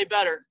didn't play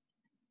better.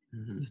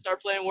 I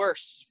started playing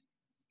worse.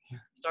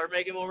 Started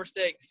making more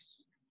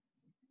mistakes.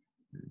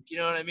 You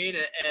know what I mean?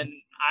 And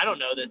I don't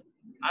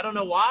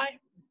know why.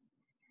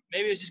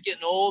 Maybe it was just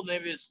getting old.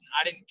 Maybe it was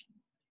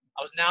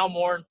I was now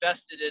more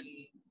invested in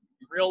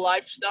real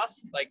life stuff,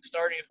 like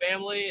starting a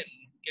family and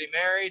getting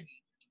married.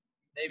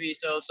 Maybe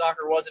so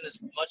soccer wasn't as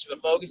much of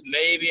a focus.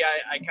 Maybe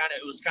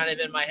it was kind of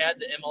in my head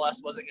that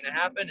MLS wasn't going to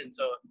happen. And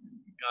so,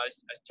 I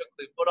took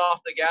the foot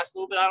off the gas a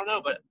little bit. I don't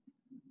know, but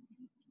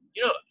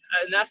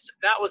and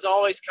that was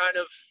always kind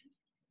of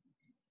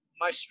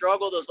my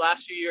struggle those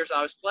last few years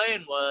I was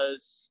playing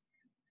was,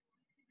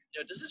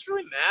 does this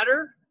really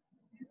matter?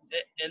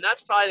 And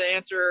that's probably the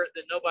answer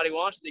that nobody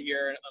wants to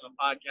hear on a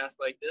podcast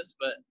like this,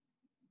 but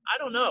I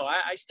don't know.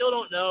 I still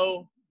don't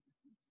know.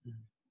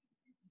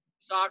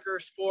 Soccer,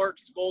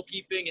 sports,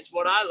 goalkeeping, it's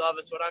what I love.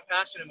 It's what I'm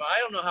passionate about. I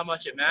don't know how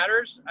much it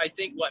matters. I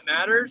think what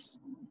matters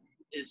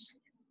is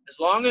as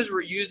long as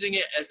we're using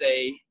it as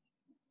a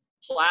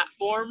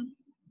platform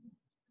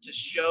to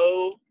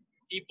show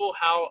people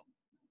how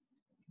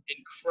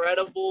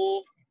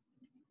incredible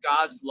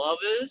God's love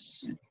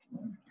is,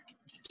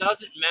 it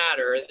doesn't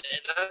matter. And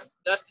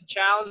that's the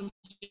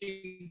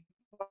challenging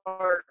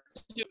part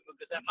too,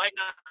 because that might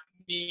not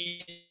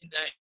mean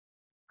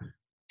that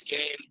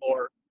game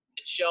or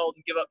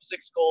Sheldon give up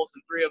 6 goals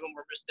and 3 of them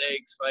were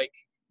mistakes.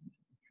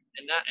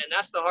 And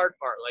that's the hard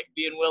part, like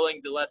being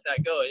willing to let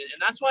that go. And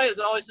that's why it's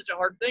always such a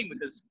hard thing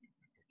because,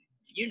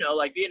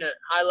 like being a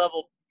high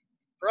level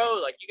pro,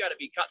 like you got to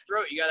be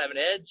cutthroat, you got to have an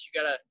edge,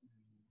 you got to,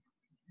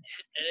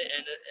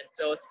 and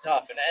so it's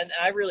tough. And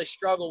I really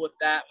struggle with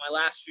that my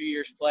last few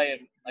years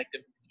playing, like the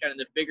kind of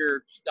the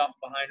bigger stuff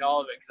behind all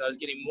of it, because I was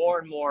getting more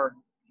and more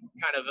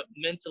kind of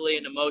mentally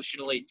and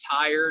emotionally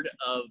tired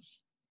of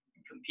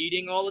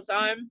competing all the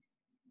time.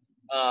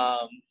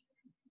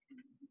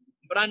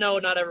 But I know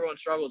not everyone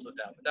struggles with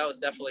that, but that was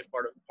definitely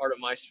part of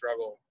my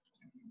struggle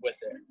with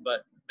it.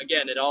 But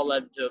again, it all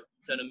led to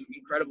an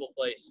incredible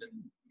place, and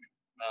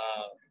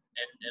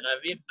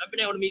I've been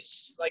able to meet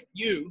like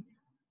you.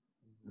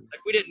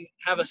 Like we didn't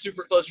have a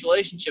super close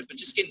relationship, but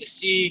just getting to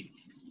see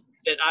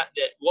that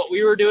what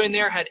we were doing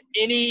there had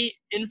any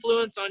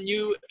influence on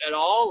you at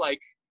all.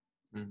 Like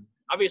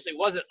obviously it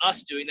wasn't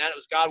us doing that; it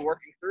was God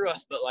working through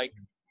us. But like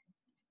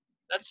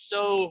that's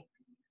so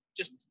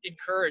just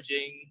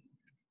encouraging.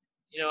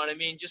 You know what I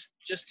mean? Just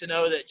to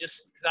know that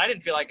because I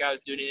didn't feel like I was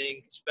doing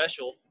anything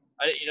special.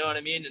 You know what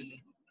I mean? And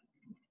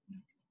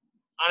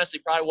honestly,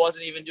 probably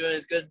wasn't even doing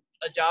as good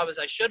a job as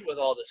I should with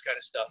all this kind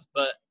of stuff.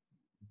 But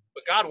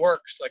God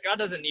works. Like God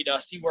doesn't need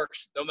us. He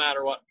works no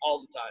matter what all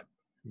the time.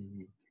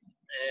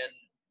 And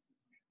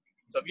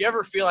so if you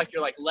ever feel like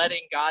you're like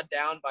letting God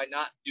down by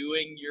not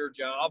doing your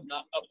job,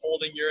 not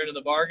upholding your end of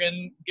the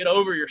bargain, get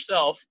over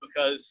yourself,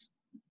 because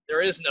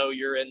there is no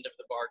your end of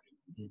the bargain.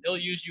 He'll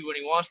use you when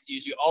he wants to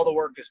use you. All the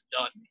work is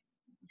done.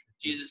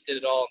 Jesus did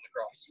it all on the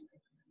cross.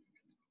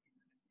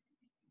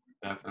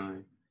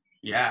 Definitely.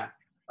 Yeah.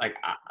 Like,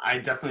 I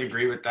definitely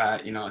agree with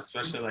that,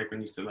 especially like when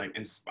you said like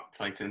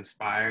to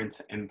inspire and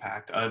to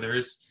impact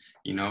others,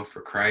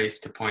 for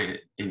Christ, to point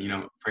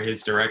in, for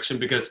his direction,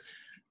 because,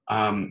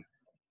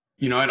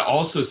 it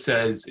also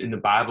says in the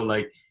Bible,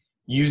 like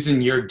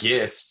using your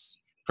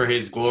gifts for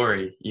his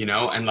glory,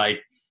 and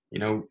like,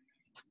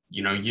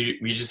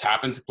 we just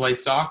happen to play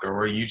soccer,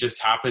 or you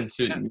just happen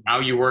to, now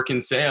you work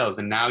in sales,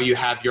 and now you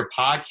have your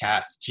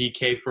podcast,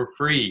 GK for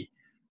free,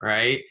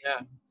 right?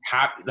 Yeah.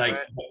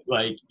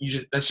 Like you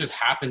just, that's just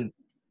happened.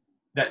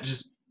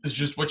 It's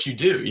just what you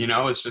do,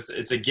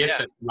 it's a gift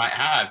that you might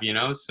have,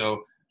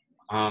 so,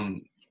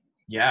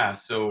 yeah.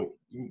 So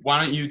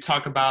why don't you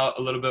talk about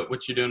a little bit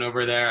what you're doing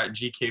over there at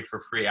GK for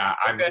free?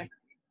 I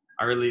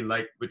really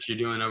like what you're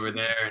doing over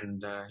there,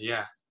 and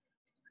yeah.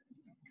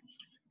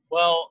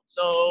 Well,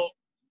 so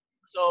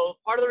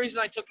part of the reason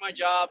I took my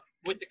job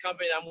with the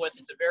company that I'm with,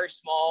 it's a very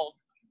small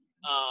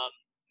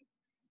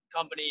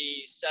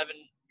company, 7-8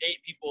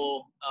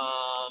 people.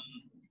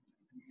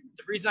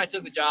 The reason I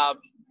took the job,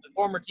 the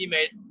former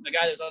teammate, the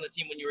guy that was on the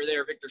team when you were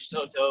there, Victor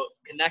Soto,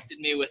 connected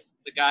me with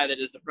the guy that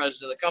is the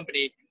president of the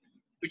company,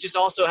 who just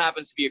also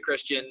happens to be a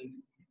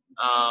Christian.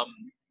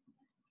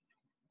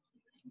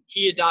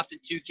 He adopted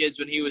 2 kids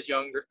when he was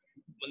younger.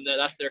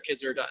 That's their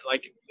kids are done.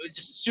 Like, it was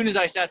just as soon as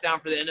I sat down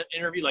for the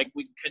interview, like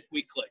we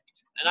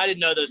clicked, and I didn't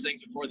know those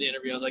things before the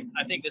interview. I was like,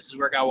 I think this is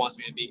where God wants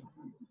me to be.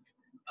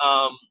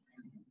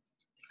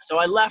 So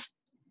I left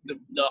the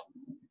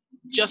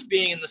just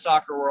being in the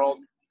soccer world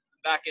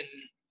back in,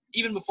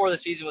 even before the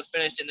season was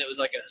finished, and it was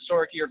like a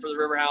historic year for the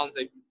Riverhounds.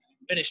 They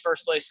finished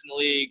first place in the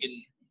league, and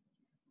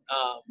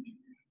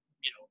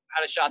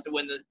had a shot to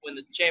win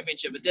the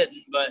championship. It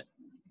didn't, but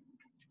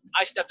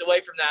I stepped away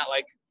from that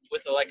like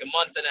with a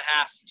month and a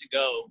half to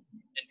go,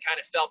 and kind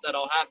of felt that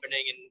all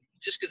happening. And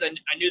just because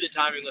I knew the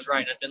timing was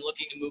right, and I've been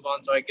looking to move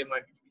on so I give my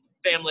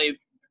family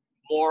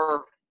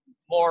more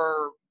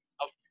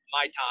of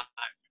my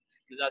time,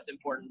 because that's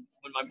important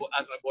as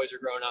my boys are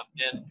growing up.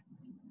 And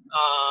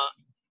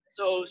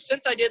So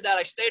since I did that,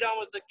 I stayed on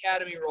with the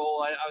academy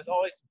role. I was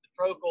always the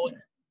pro goalie.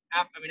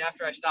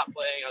 After I stopped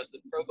playing, I was the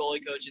pro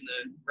goalie coach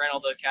ran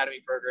all the academy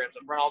programs.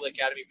 I've run all the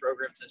academy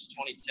programs since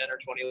 2010 or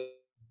 2011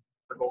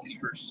 for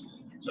goalkeepers.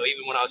 So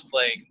even when I was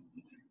playing,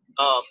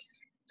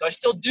 so I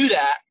still do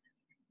that.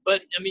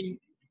 But I mean,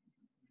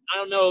 I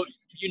don't know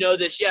if you know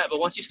this yet, but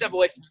once you step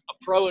away from a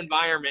pro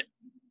environment,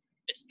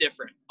 it's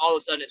different. All of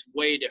a sudden, it's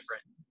way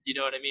different. You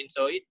know what I mean?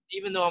 So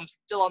even though I'm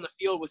still on the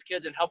field with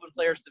kids and helping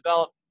players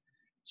develop,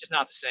 it's just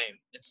not the same.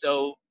 And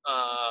so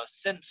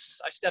since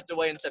I stepped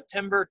away in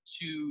September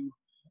to,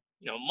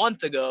 a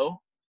month ago,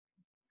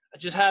 I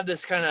just have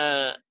this kind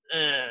of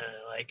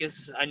I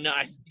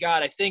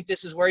think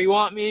this is where you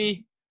want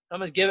me. So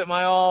I'm gonna give it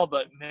my all.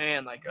 But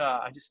man,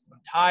 I'm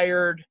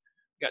tired.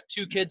 Got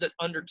 2 kids at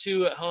under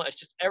 2 at home. It's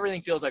just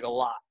everything feels like a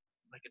lot.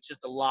 Like it's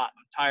just a lot.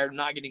 I'm tired. I'm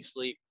not getting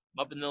sleep.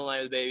 I'm up in the middle of the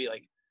night with the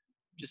baby.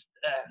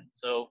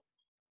 So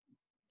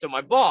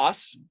my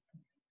boss,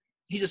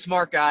 he's a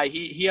smart guy.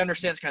 He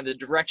understands kind of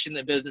the direction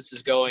that business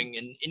is going.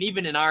 And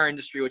even in our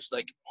industry, which is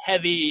like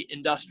heavy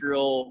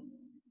industrial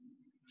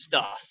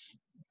stuff,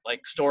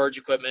 like storage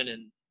equipment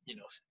and,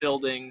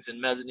 buildings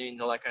and mezzanines,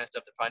 all that kind of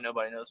stuff that probably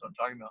nobody knows what I'm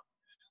talking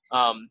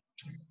about.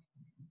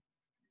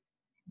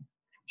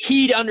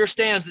 He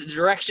understands the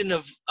direction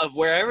of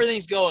where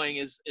everything's going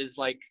is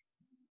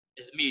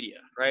media,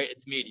 right?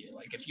 It's media.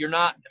 Like if you're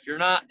not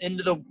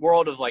into the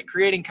world of like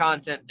creating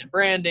content and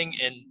branding,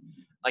 and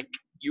like,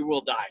 you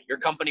will die. Your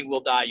company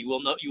will die. You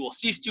will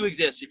cease to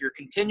exist if you're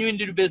continuing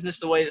to do business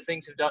the way that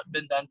things have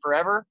been done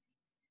forever.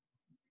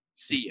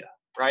 See ya,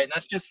 right? And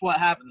that's just what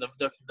happened.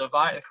 The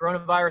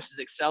coronavirus has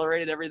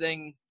accelerated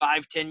everything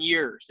 5-10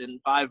 years in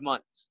 5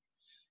 months.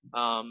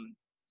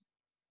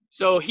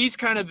 So he's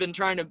kind of been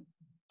trying to.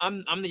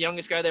 I'm the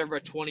youngest guy there for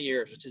 20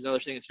 years, which is another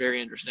thing that's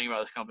very interesting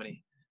about this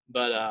company.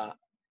 But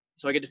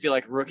so I get to feel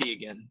like a rookie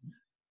again.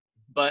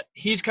 But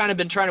he's kind of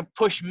been trying to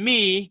push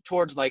me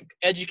towards like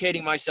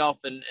educating myself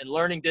and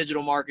learning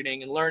digital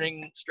marketing and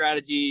learning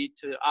strategy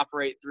to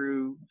operate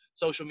through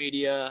social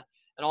media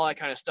and all that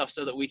kind of stuff,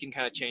 so that we can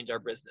kind of change our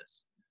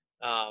business,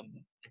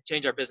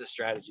 change our business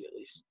strategy at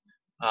least,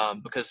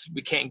 because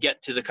we can't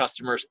get to the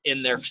customers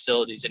in their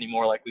facilities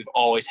anymore like we've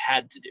always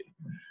had to do.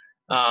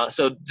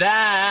 So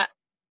that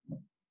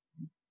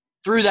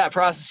through that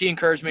process, he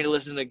encouraged me to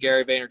listen to the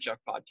Gary Vaynerchuk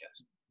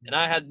podcast. And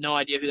I had no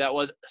idea who that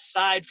was,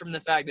 aside from the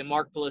fact that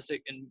Mark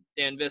Pulisic and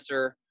Dan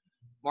Visser,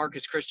 Mark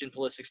is Christian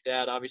Pulisic's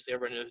dad. Obviously,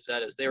 everyone knows who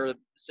that is. They were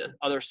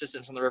other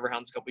assistants on the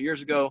Riverhounds a couple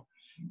years ago.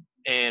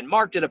 And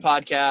Mark did a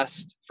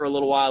podcast for a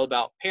little while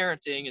about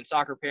parenting and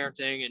soccer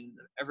parenting, and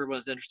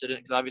everyone's interested in it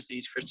because obviously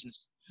he's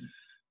Christian's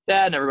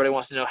dad, and everybody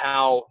wants to know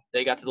how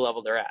they got to the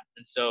level they're at.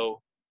 And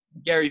so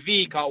Gary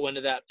V caught wind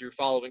of that through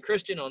following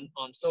Christian on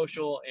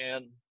social,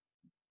 and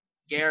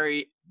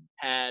Gary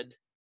had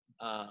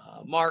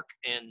Mark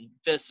and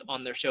Fis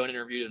on their show and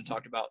interviewed and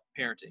talked about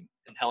parenting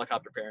and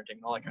helicopter parenting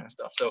and all that kind of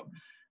stuff. So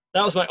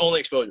that was my only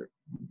exposure.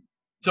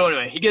 So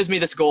anyway, he gives me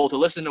this goal to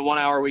listen to 1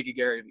 hour a week of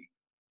Gary Vee.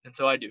 And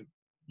so I do.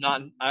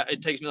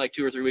 It takes me like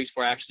 2 or 3 weeks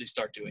before I actually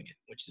start doing it,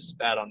 which is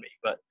bad on me.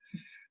 But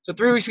so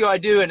 3 weeks ago I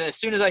do, and as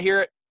soon as I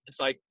hear it, it's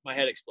like my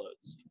head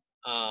explodes.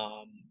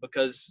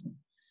 Because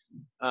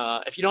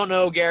if you don't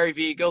know Gary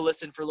Vee, go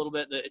listen for a little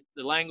bit.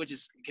 The language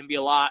can be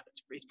a lot.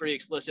 It's pretty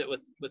explicit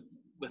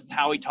with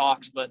how he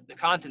talks, but the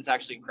content's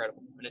actually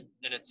incredible. And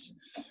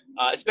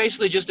it's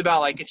basically just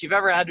about like, if you've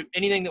ever had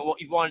anything that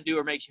you want to do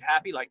or makes you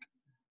happy, like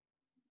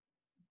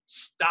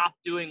stop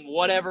doing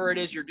whatever it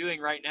is you're doing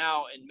right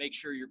now and make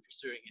sure you're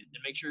pursuing it,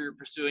 and make sure you're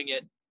pursuing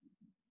it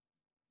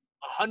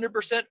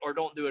 100% or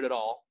don't do it at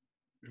all.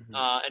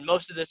 Mm-hmm. And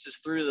most of this is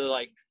through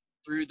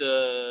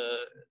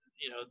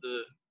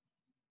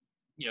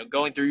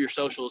going through your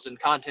socials and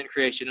content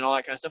creation and all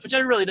that kind of stuff, which I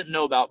really didn't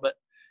know about, but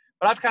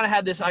I've kind of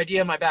had this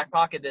idea in my back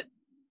pocket that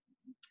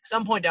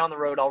some point down the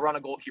road, I'll run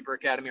a goalkeeper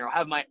academy or I'll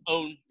have my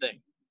own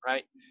thing,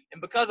 right?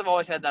 And because I've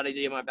always had that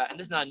idea in my back, and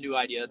this is not a new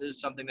idea, this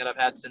is something that I've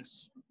had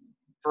since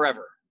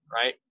forever,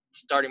 right?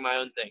 Starting my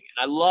own thing.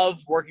 And I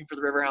love working for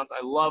the Riverhounds.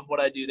 I love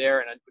what I do there,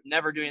 and I would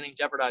never do anything to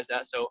jeopardize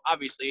that. So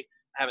obviously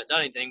I haven't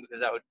done anything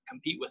because that would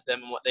compete with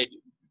them and what they do.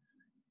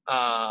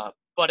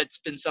 But it's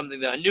been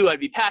something that I knew I'd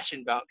be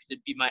passionate about because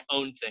it'd be my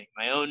own thing,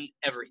 my own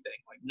everything,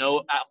 like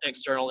no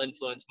external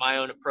influence, my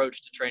own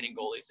approach to training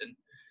goalies. And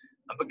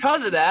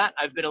because of that,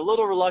 I've been a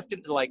little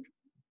reluctant to like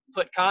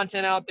put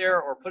content out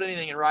there or put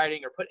anything in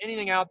writing or put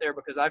anything out there,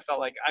 because I felt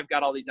like I've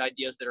got all these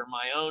ideas that are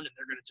my own and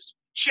they're going to just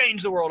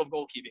change the world of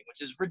goalkeeping,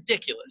 which is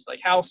ridiculous.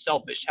 Like how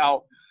selfish,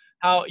 how,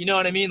 you know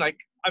what I mean? Like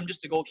I'm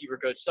just a goalkeeper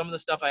coach. Some of the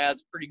stuff I have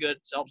is pretty good.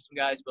 It's helped some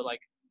guys, but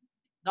like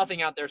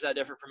nothing out there is that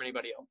different from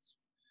anybody else.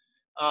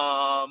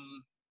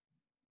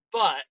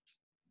 But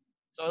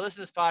so I listen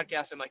to this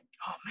podcast. I'm like,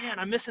 oh man,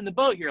 I'm missing the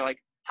boat here. Like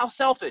how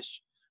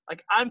selfish.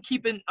 Like I'm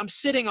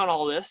sitting on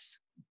all this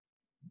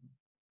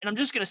and I'm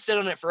just going to sit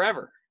on it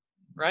forever.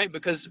 Right.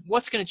 Because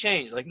what's going to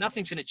change? Like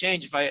nothing's going to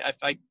change if I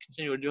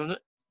continue doing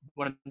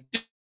what I'm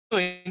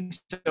doing.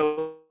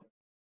 So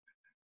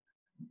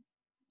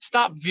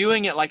stop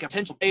viewing it like a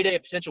potential payday, a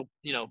potential,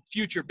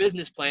 future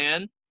business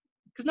plan,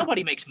 because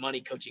nobody makes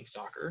money coaching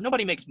soccer.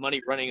 Nobody makes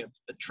money running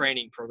a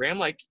training program.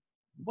 Like,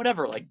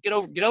 whatever, like get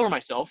over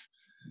myself.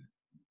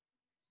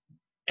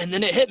 And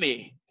then it hit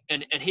me.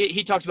 And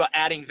he talks about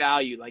adding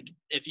value. Like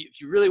if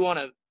you really want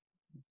to,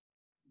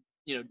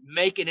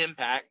 make an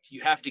impact,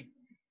 you have to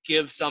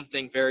give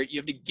something very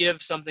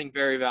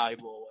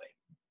valuable away.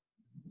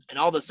 And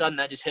all of a sudden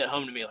that just hit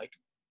home to me. Like,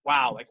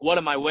 wow, like what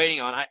am I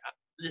waiting on?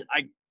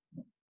 I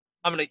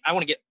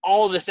want to get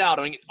all of this out.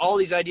 I want to get all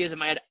these ideas in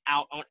my head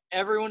out. I want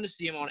everyone to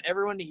see them. I want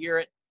everyone to hear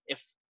it.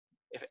 If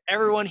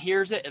everyone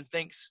hears it and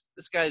thinks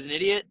this guy's an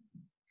idiot,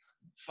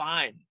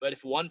 fine. But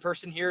if one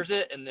person hears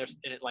it and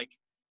it like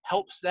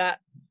helps that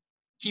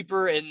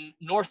keeper in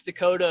North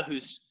Dakota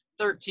who's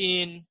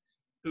 13,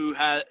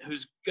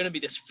 who's going to be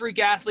this freak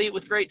athlete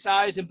with great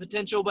size and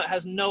potential, but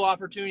has no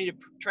opportunity to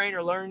train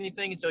or learn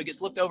anything, and so he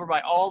gets looked over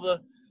by all the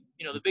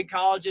big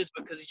colleges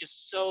because he's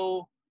just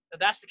so.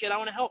 That's the kid I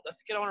want to help. That's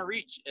the kid I want to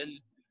reach. And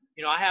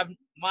I have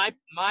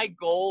my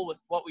goal with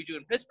what we do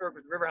in Pittsburgh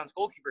with the Riverhounds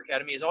Goalkeeper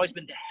Academy has always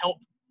been to help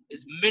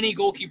as many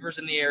goalkeepers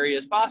in the area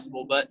as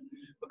possible. But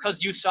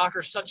because youth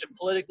soccer is such a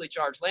politically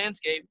charged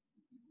landscape,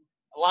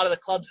 a lot of the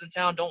clubs in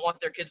town don't want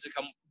their kids to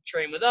come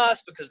train with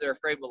us because they're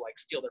afraid we'll like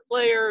steal their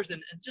players,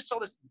 and it's just all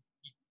this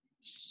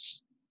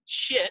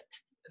shit.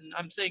 And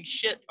I'm saying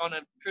shit on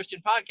a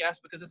Christian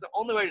podcast because it's the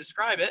only way to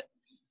describe it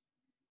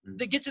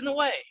that gets in the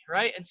way,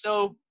 right? And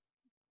so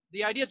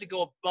the idea is to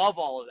go above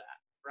all of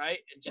that, right?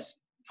 And just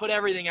put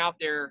everything out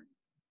there,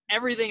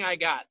 everything I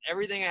got,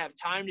 everything I have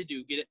time to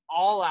do, get it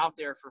all out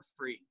there for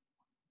free,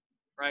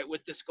 right?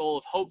 With this goal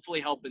of hopefully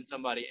helping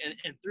somebody.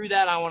 And through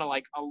that, I want to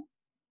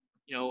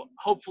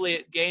hopefully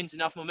it gains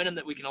enough momentum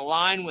that we can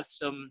align with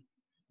some,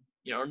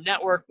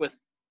 network with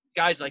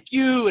guys like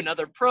you and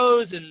other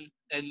pros. And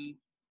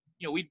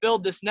we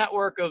build this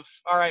network of,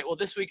 all right, well,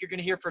 this week you're going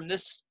to hear from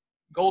this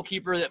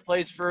goalkeeper that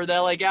plays for the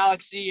LA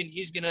Galaxy, and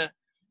he's going to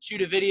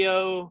shoot a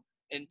video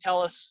and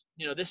tell us,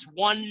 this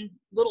one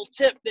little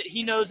tip that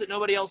he knows that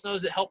nobody else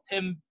knows that helped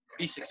him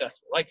be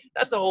successful. Like,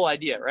 that's the whole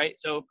idea, right?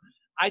 So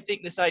I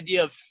think this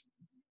idea of,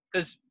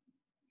 because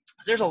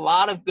there's a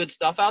lot of good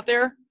stuff out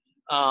there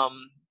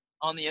on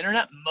the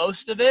internet.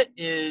 Most of it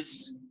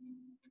is,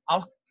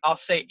 I'll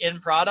say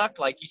in product.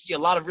 Like, you see a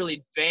lot of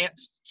really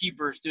advanced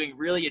keepers doing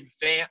really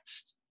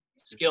advanced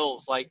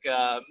skills, like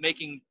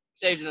making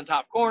saves in the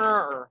top corner,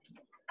 or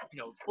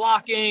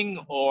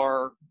blocking,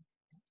 or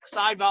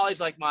side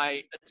volleys, like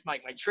my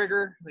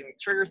trigger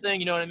thing,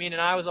 you know what I mean?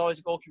 And I was always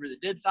a goalkeeper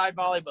that did side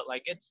volley, but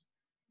like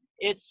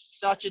it's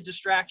such a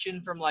distraction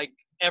from like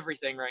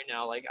everything right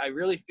now. Like, I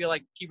really feel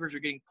like keepers are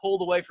getting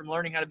pulled away from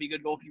learning how to be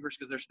good goalkeepers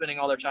because they're spending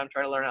all their time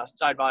trying to learn how to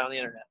side volley on the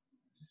internet.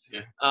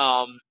 Yeah.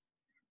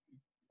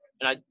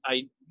 And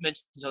I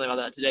mentioned something about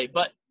that today,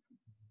 but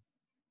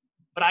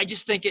I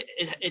just think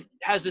it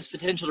has this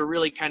potential to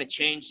really kind of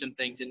change some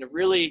things and to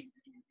really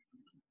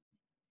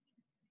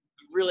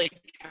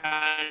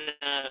kind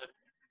of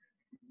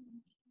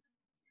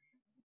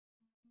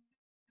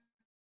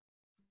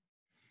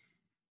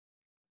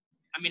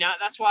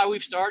that's why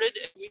we've started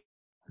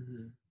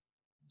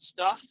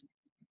stuff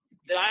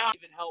that I don't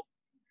even help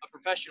a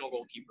professional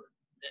goalkeeper,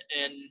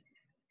 and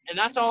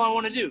that's all I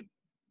want to do.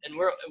 And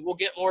we'll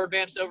get more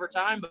advanced over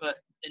time, but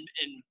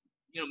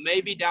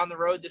maybe down the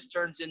road this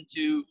turns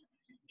into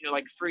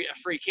like a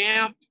free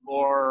camp,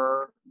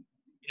 or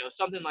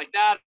something like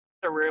that,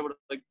 or we're able to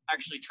like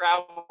actually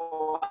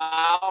travel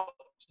out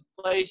to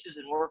places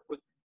and work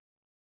with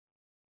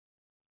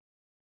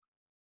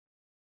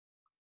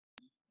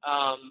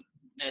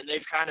and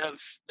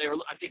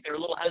I think they were a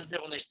little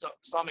hesitant when they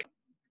saw me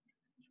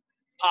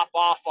pop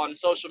off on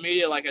social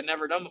media like I'd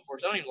never done before.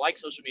 So I don't even like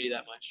social media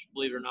that much,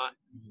 believe it or not.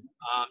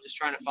 Just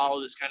trying to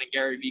follow this kind of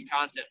Gary Vee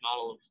content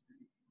model of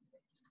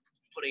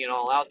putting it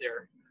all out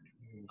there.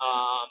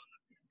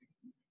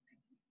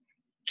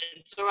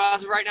 And so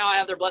as of right now, I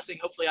have their blessing.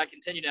 Hopefully I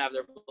continue to have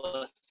their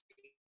blessing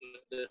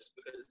with this,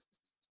 because,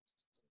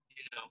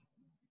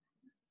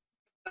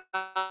 it's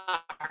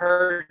not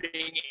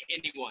hurting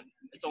anyone.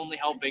 It's only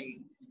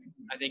helping,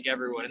 I think,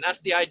 everyone. And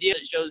that's the idea.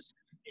 That shows,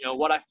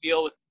 what I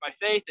feel with my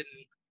faith and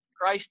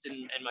Christ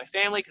and my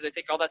family, because I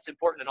think all that's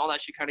important, and all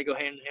that should kind of go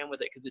hand in hand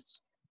with it,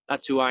 because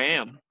that's who I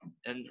am.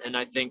 And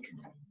I think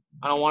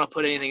I don't want to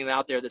put anything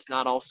out there that's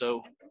not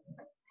also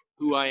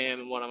who I am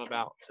and what I'm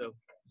about. So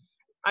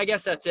I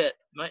guess that's it.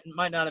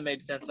 Might not have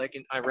made sense.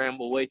 I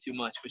ramble way too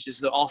much, which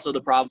is also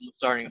the problem with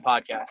starting a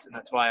podcast. And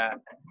that's why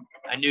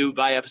I knew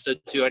by episode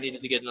 2 I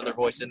needed to get another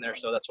voice in there.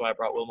 So that's why I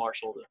brought Will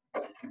Marshall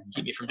to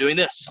keep me from doing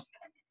this.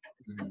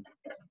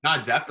 No,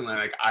 definitely.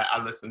 Like,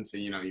 I listened to,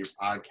 your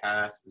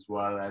podcast, as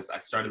well as I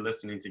started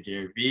listening to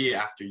Gary Vee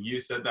after you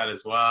said that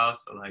as well.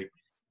 So like,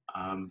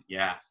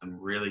 some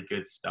really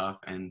good stuff.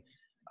 And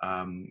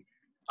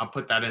I'll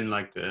put that in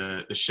like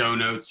the show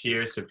notes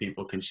here so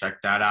people can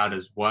check that out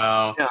as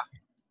well. Yeah.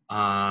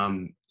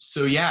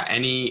 So yeah,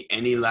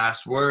 any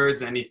last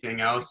words, anything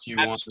else you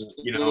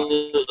Absolutely.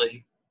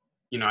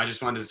 want, I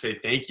just wanted to say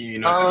thank you,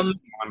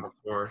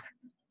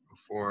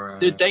 before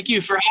dude, thank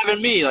you for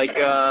having me. Like,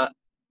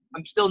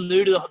 I'm still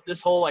new to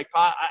this whole like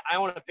I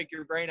want to pick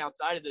your brain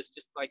outside of this,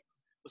 just like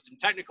with some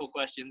technical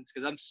questions,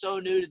 because I'm so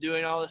new to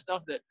doing all this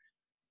stuff that,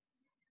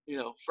 you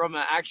know, from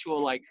an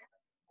actual like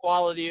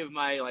quality of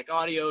my like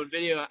audio and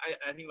video,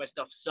 I think my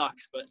stuff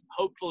sucks. But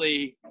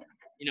hopefully,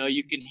 you know,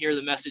 you can hear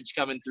the message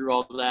coming through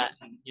all of that,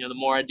 and you know, the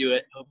more I do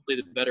it, hopefully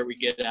the better we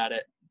get at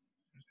it.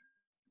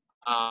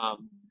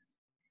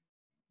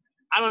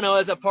 I don't know,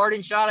 as a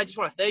parting shot, I just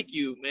want to thank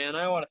you, man.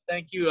 I want to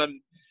thank you.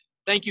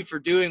 Thank you for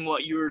doing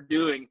what you were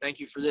doing. Thank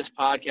you for this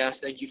podcast.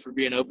 Thank you for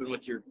being open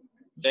with your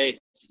faith.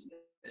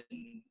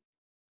 And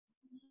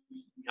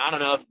I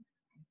don't know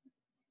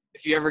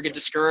if you ever get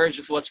discouraged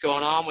with what's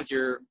going on with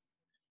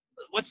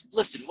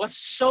what's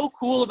so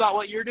cool about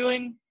what you're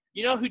doing.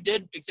 You know who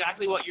did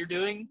exactly what you're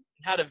doing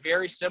and had a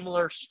very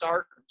similar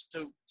start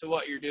to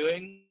what you're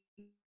doing?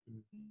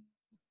 And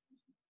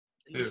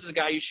this is a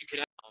guy you should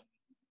connect.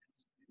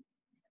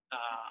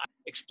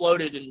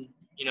 Exploded, and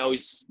you know,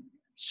 he's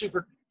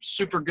super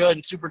good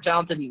and super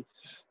talented and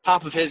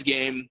top of his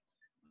game.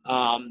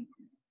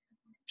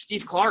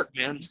 Steve Clark,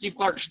 man. Steve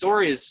Clark's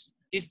story is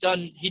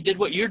he did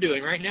what you're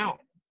doing right now.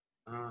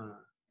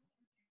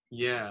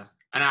 Yeah,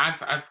 and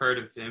I've heard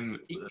of him.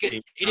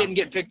 He didn't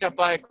get picked up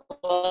by a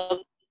club.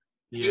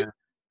 Yeah.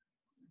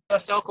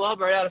 SL club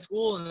right out of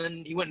school, and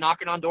then he went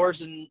knocking on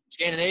doors in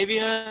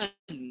Scandinavia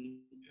and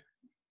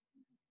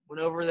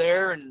went over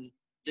there and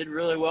did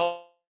really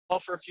well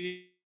for a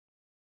few.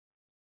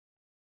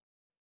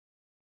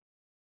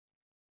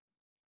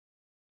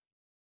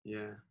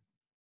 Yeah.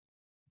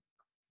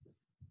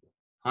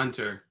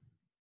 Hunter.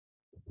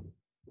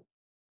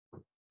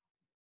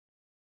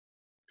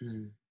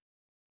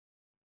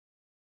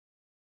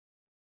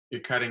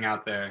 You're cutting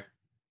out there.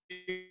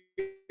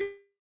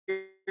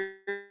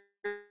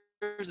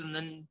 And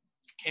then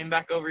came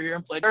back over here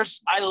and played.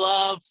 I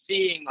love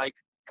seeing like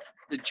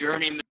the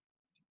journeyman.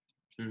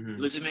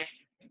 Losing me?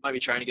 Might be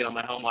trying to get on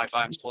my home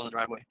Wi-Fi. I'm just pulling the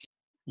driveway.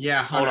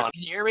 Yeah, Hunter. Hold on.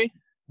 Can you hear me?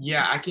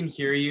 Yeah, I can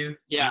hear you.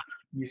 Yeah.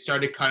 You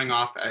started cutting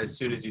off as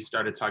soon as you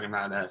started talking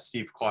about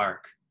Steve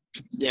Clark.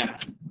 Yeah,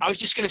 I was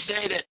just gonna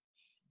say that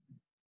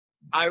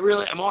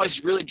I'm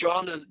always really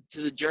drawn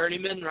to the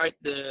journeyman, right?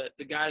 The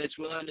guy that's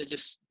willing to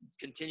just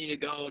continue to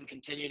go and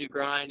continue to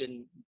grind,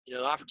 and you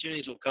know, the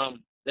opportunities will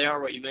come. They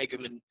are what you make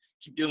them, and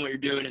keep doing what you're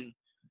doing, and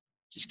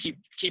just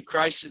keep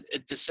Christ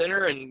at the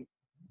center, and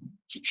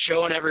keep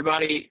showing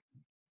everybody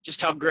just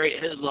how great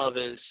His love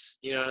is.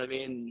 You know what I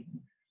mean?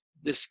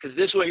 Because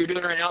this what you're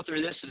doing right now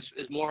through this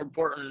is more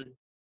important,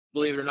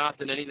 believe it or not,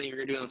 than anything you're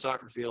gonna do on the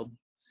soccer field.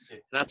 And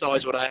that's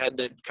always what I had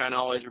to kind of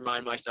always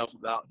remind myself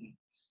about.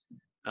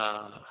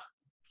 And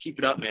keep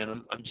it up,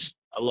 man.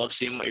 I love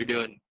seeing what you're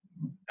doing.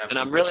 Definitely. And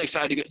I'm really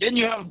excited to go. Did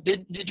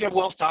you have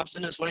Wells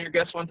Thompson as one of your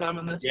guests one time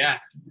on this? Yeah.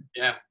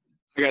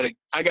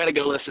 I gotta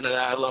go listen to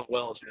that. I love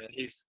Wells, man.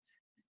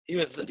 He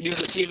was a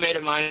teammate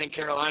of mine in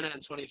Carolina in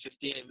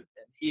 2015, and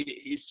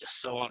he's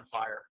just so on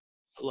fire.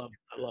 I love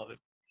him.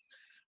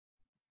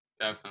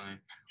 Definitely.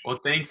 Well,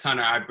 thanks,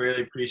 Hunter. I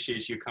really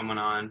appreciate you coming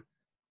on.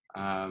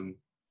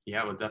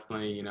 Yeah, we'll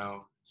definitely, you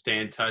know, stay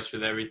in touch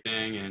with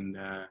everything, and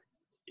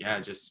yeah,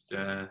 just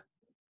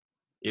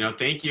you know,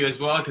 thank you as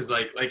well, because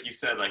like you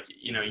said, like,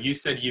 you know, you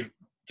said you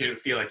didn't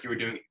feel like you were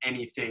doing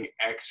anything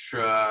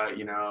extra,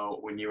 you know,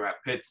 when you were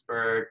at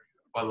Pittsburgh,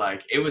 but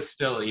like it was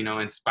still, you know,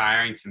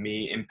 inspiring to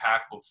me,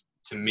 impactful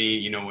to me,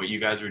 you know, what you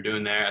guys were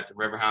doing there at the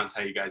Riverhounds,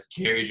 how you guys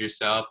carried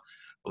yourself.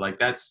 But like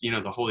that's, you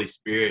know, the Holy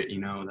Spirit, you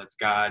know, that's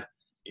God,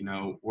 you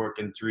know,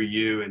 working through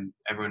you and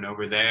everyone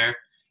over there.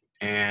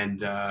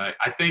 And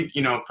I think,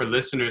 you know, for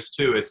listeners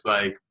too, it's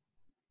like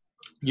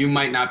you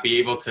might not be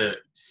able to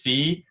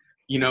see,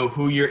 you know,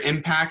 who you're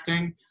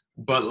impacting,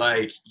 but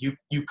like you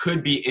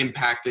could be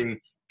impacting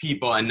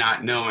people and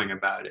not knowing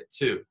about it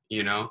too,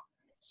 you know?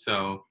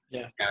 So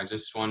yeah, I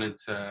just wanted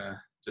to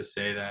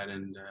say that.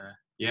 And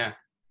yeah,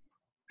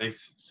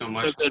 thanks so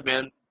much. So good,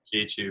 man.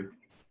 Appreciate you.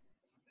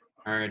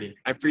 Alrighty.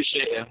 I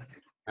appreciate you.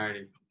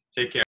 Alrighty.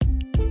 Take care.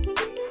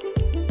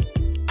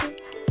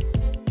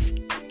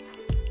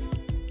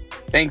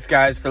 Thanks,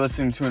 guys, for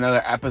listening to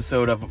another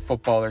episode of A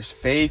Footballer's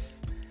Faith.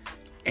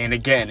 And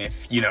again,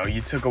 if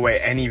you took away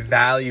any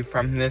value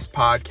from this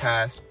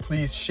podcast,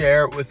 please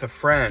share it with a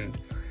friend.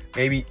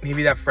 Maybe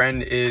that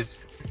friend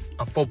is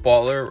a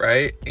footballer,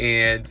 right?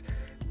 And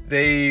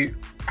they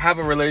have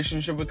a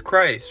relationship with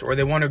Christ, or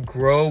they want to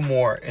grow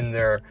more in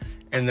their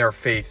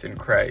faith in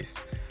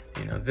Christ.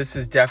 You know, this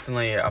is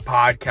definitely a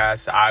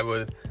podcast I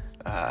would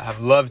have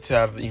loved to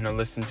have, you know,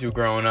 listened to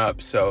growing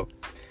up. So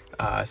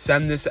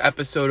send this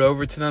episode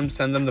over to them,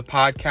 send them the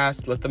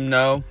podcast, let them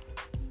know.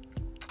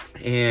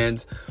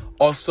 And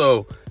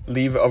also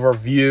leave a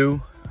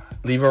review,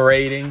 leave a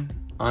rating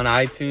on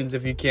iTunes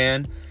if you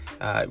can.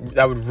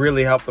 That would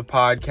really help the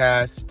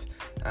podcast,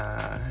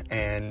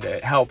 and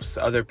it helps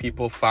other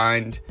people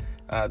find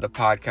the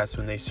podcast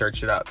when they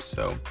search it up.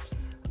 So,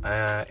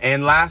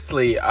 and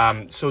lastly,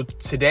 so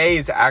today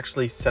is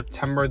actually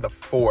September the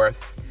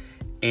 4th,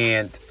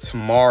 and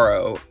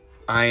tomorrow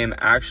I am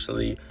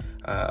actually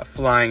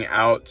flying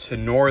out to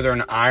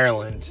Northern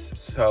Ireland.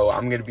 So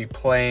I'm going to be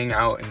playing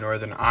out in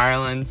Northern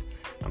Ireland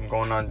I'm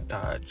going on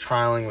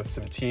trialing with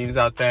some teams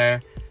out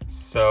there.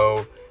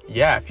 So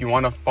yeah, if you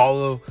want to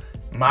follow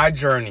my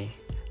journey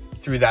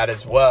through that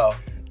as well,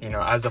 you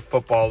know, as a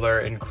footballer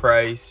in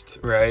Christ,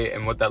 right,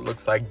 and what that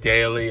looks like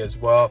daily as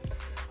well,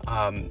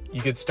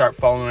 you could start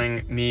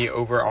following me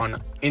over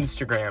on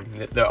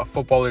Instagram, the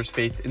Footballers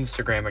Faith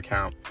Instagram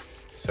account.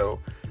 So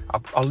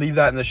I'll leave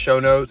that in the show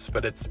notes,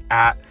 but it's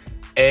at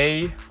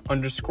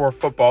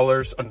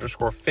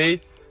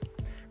 _footballers_faith.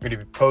 I'm going to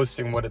be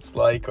posting what it's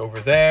like over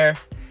there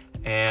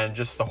and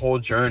just the whole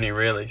journey,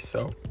 really.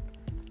 So,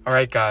 all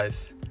right,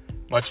 guys,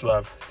 much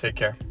love. Take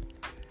care.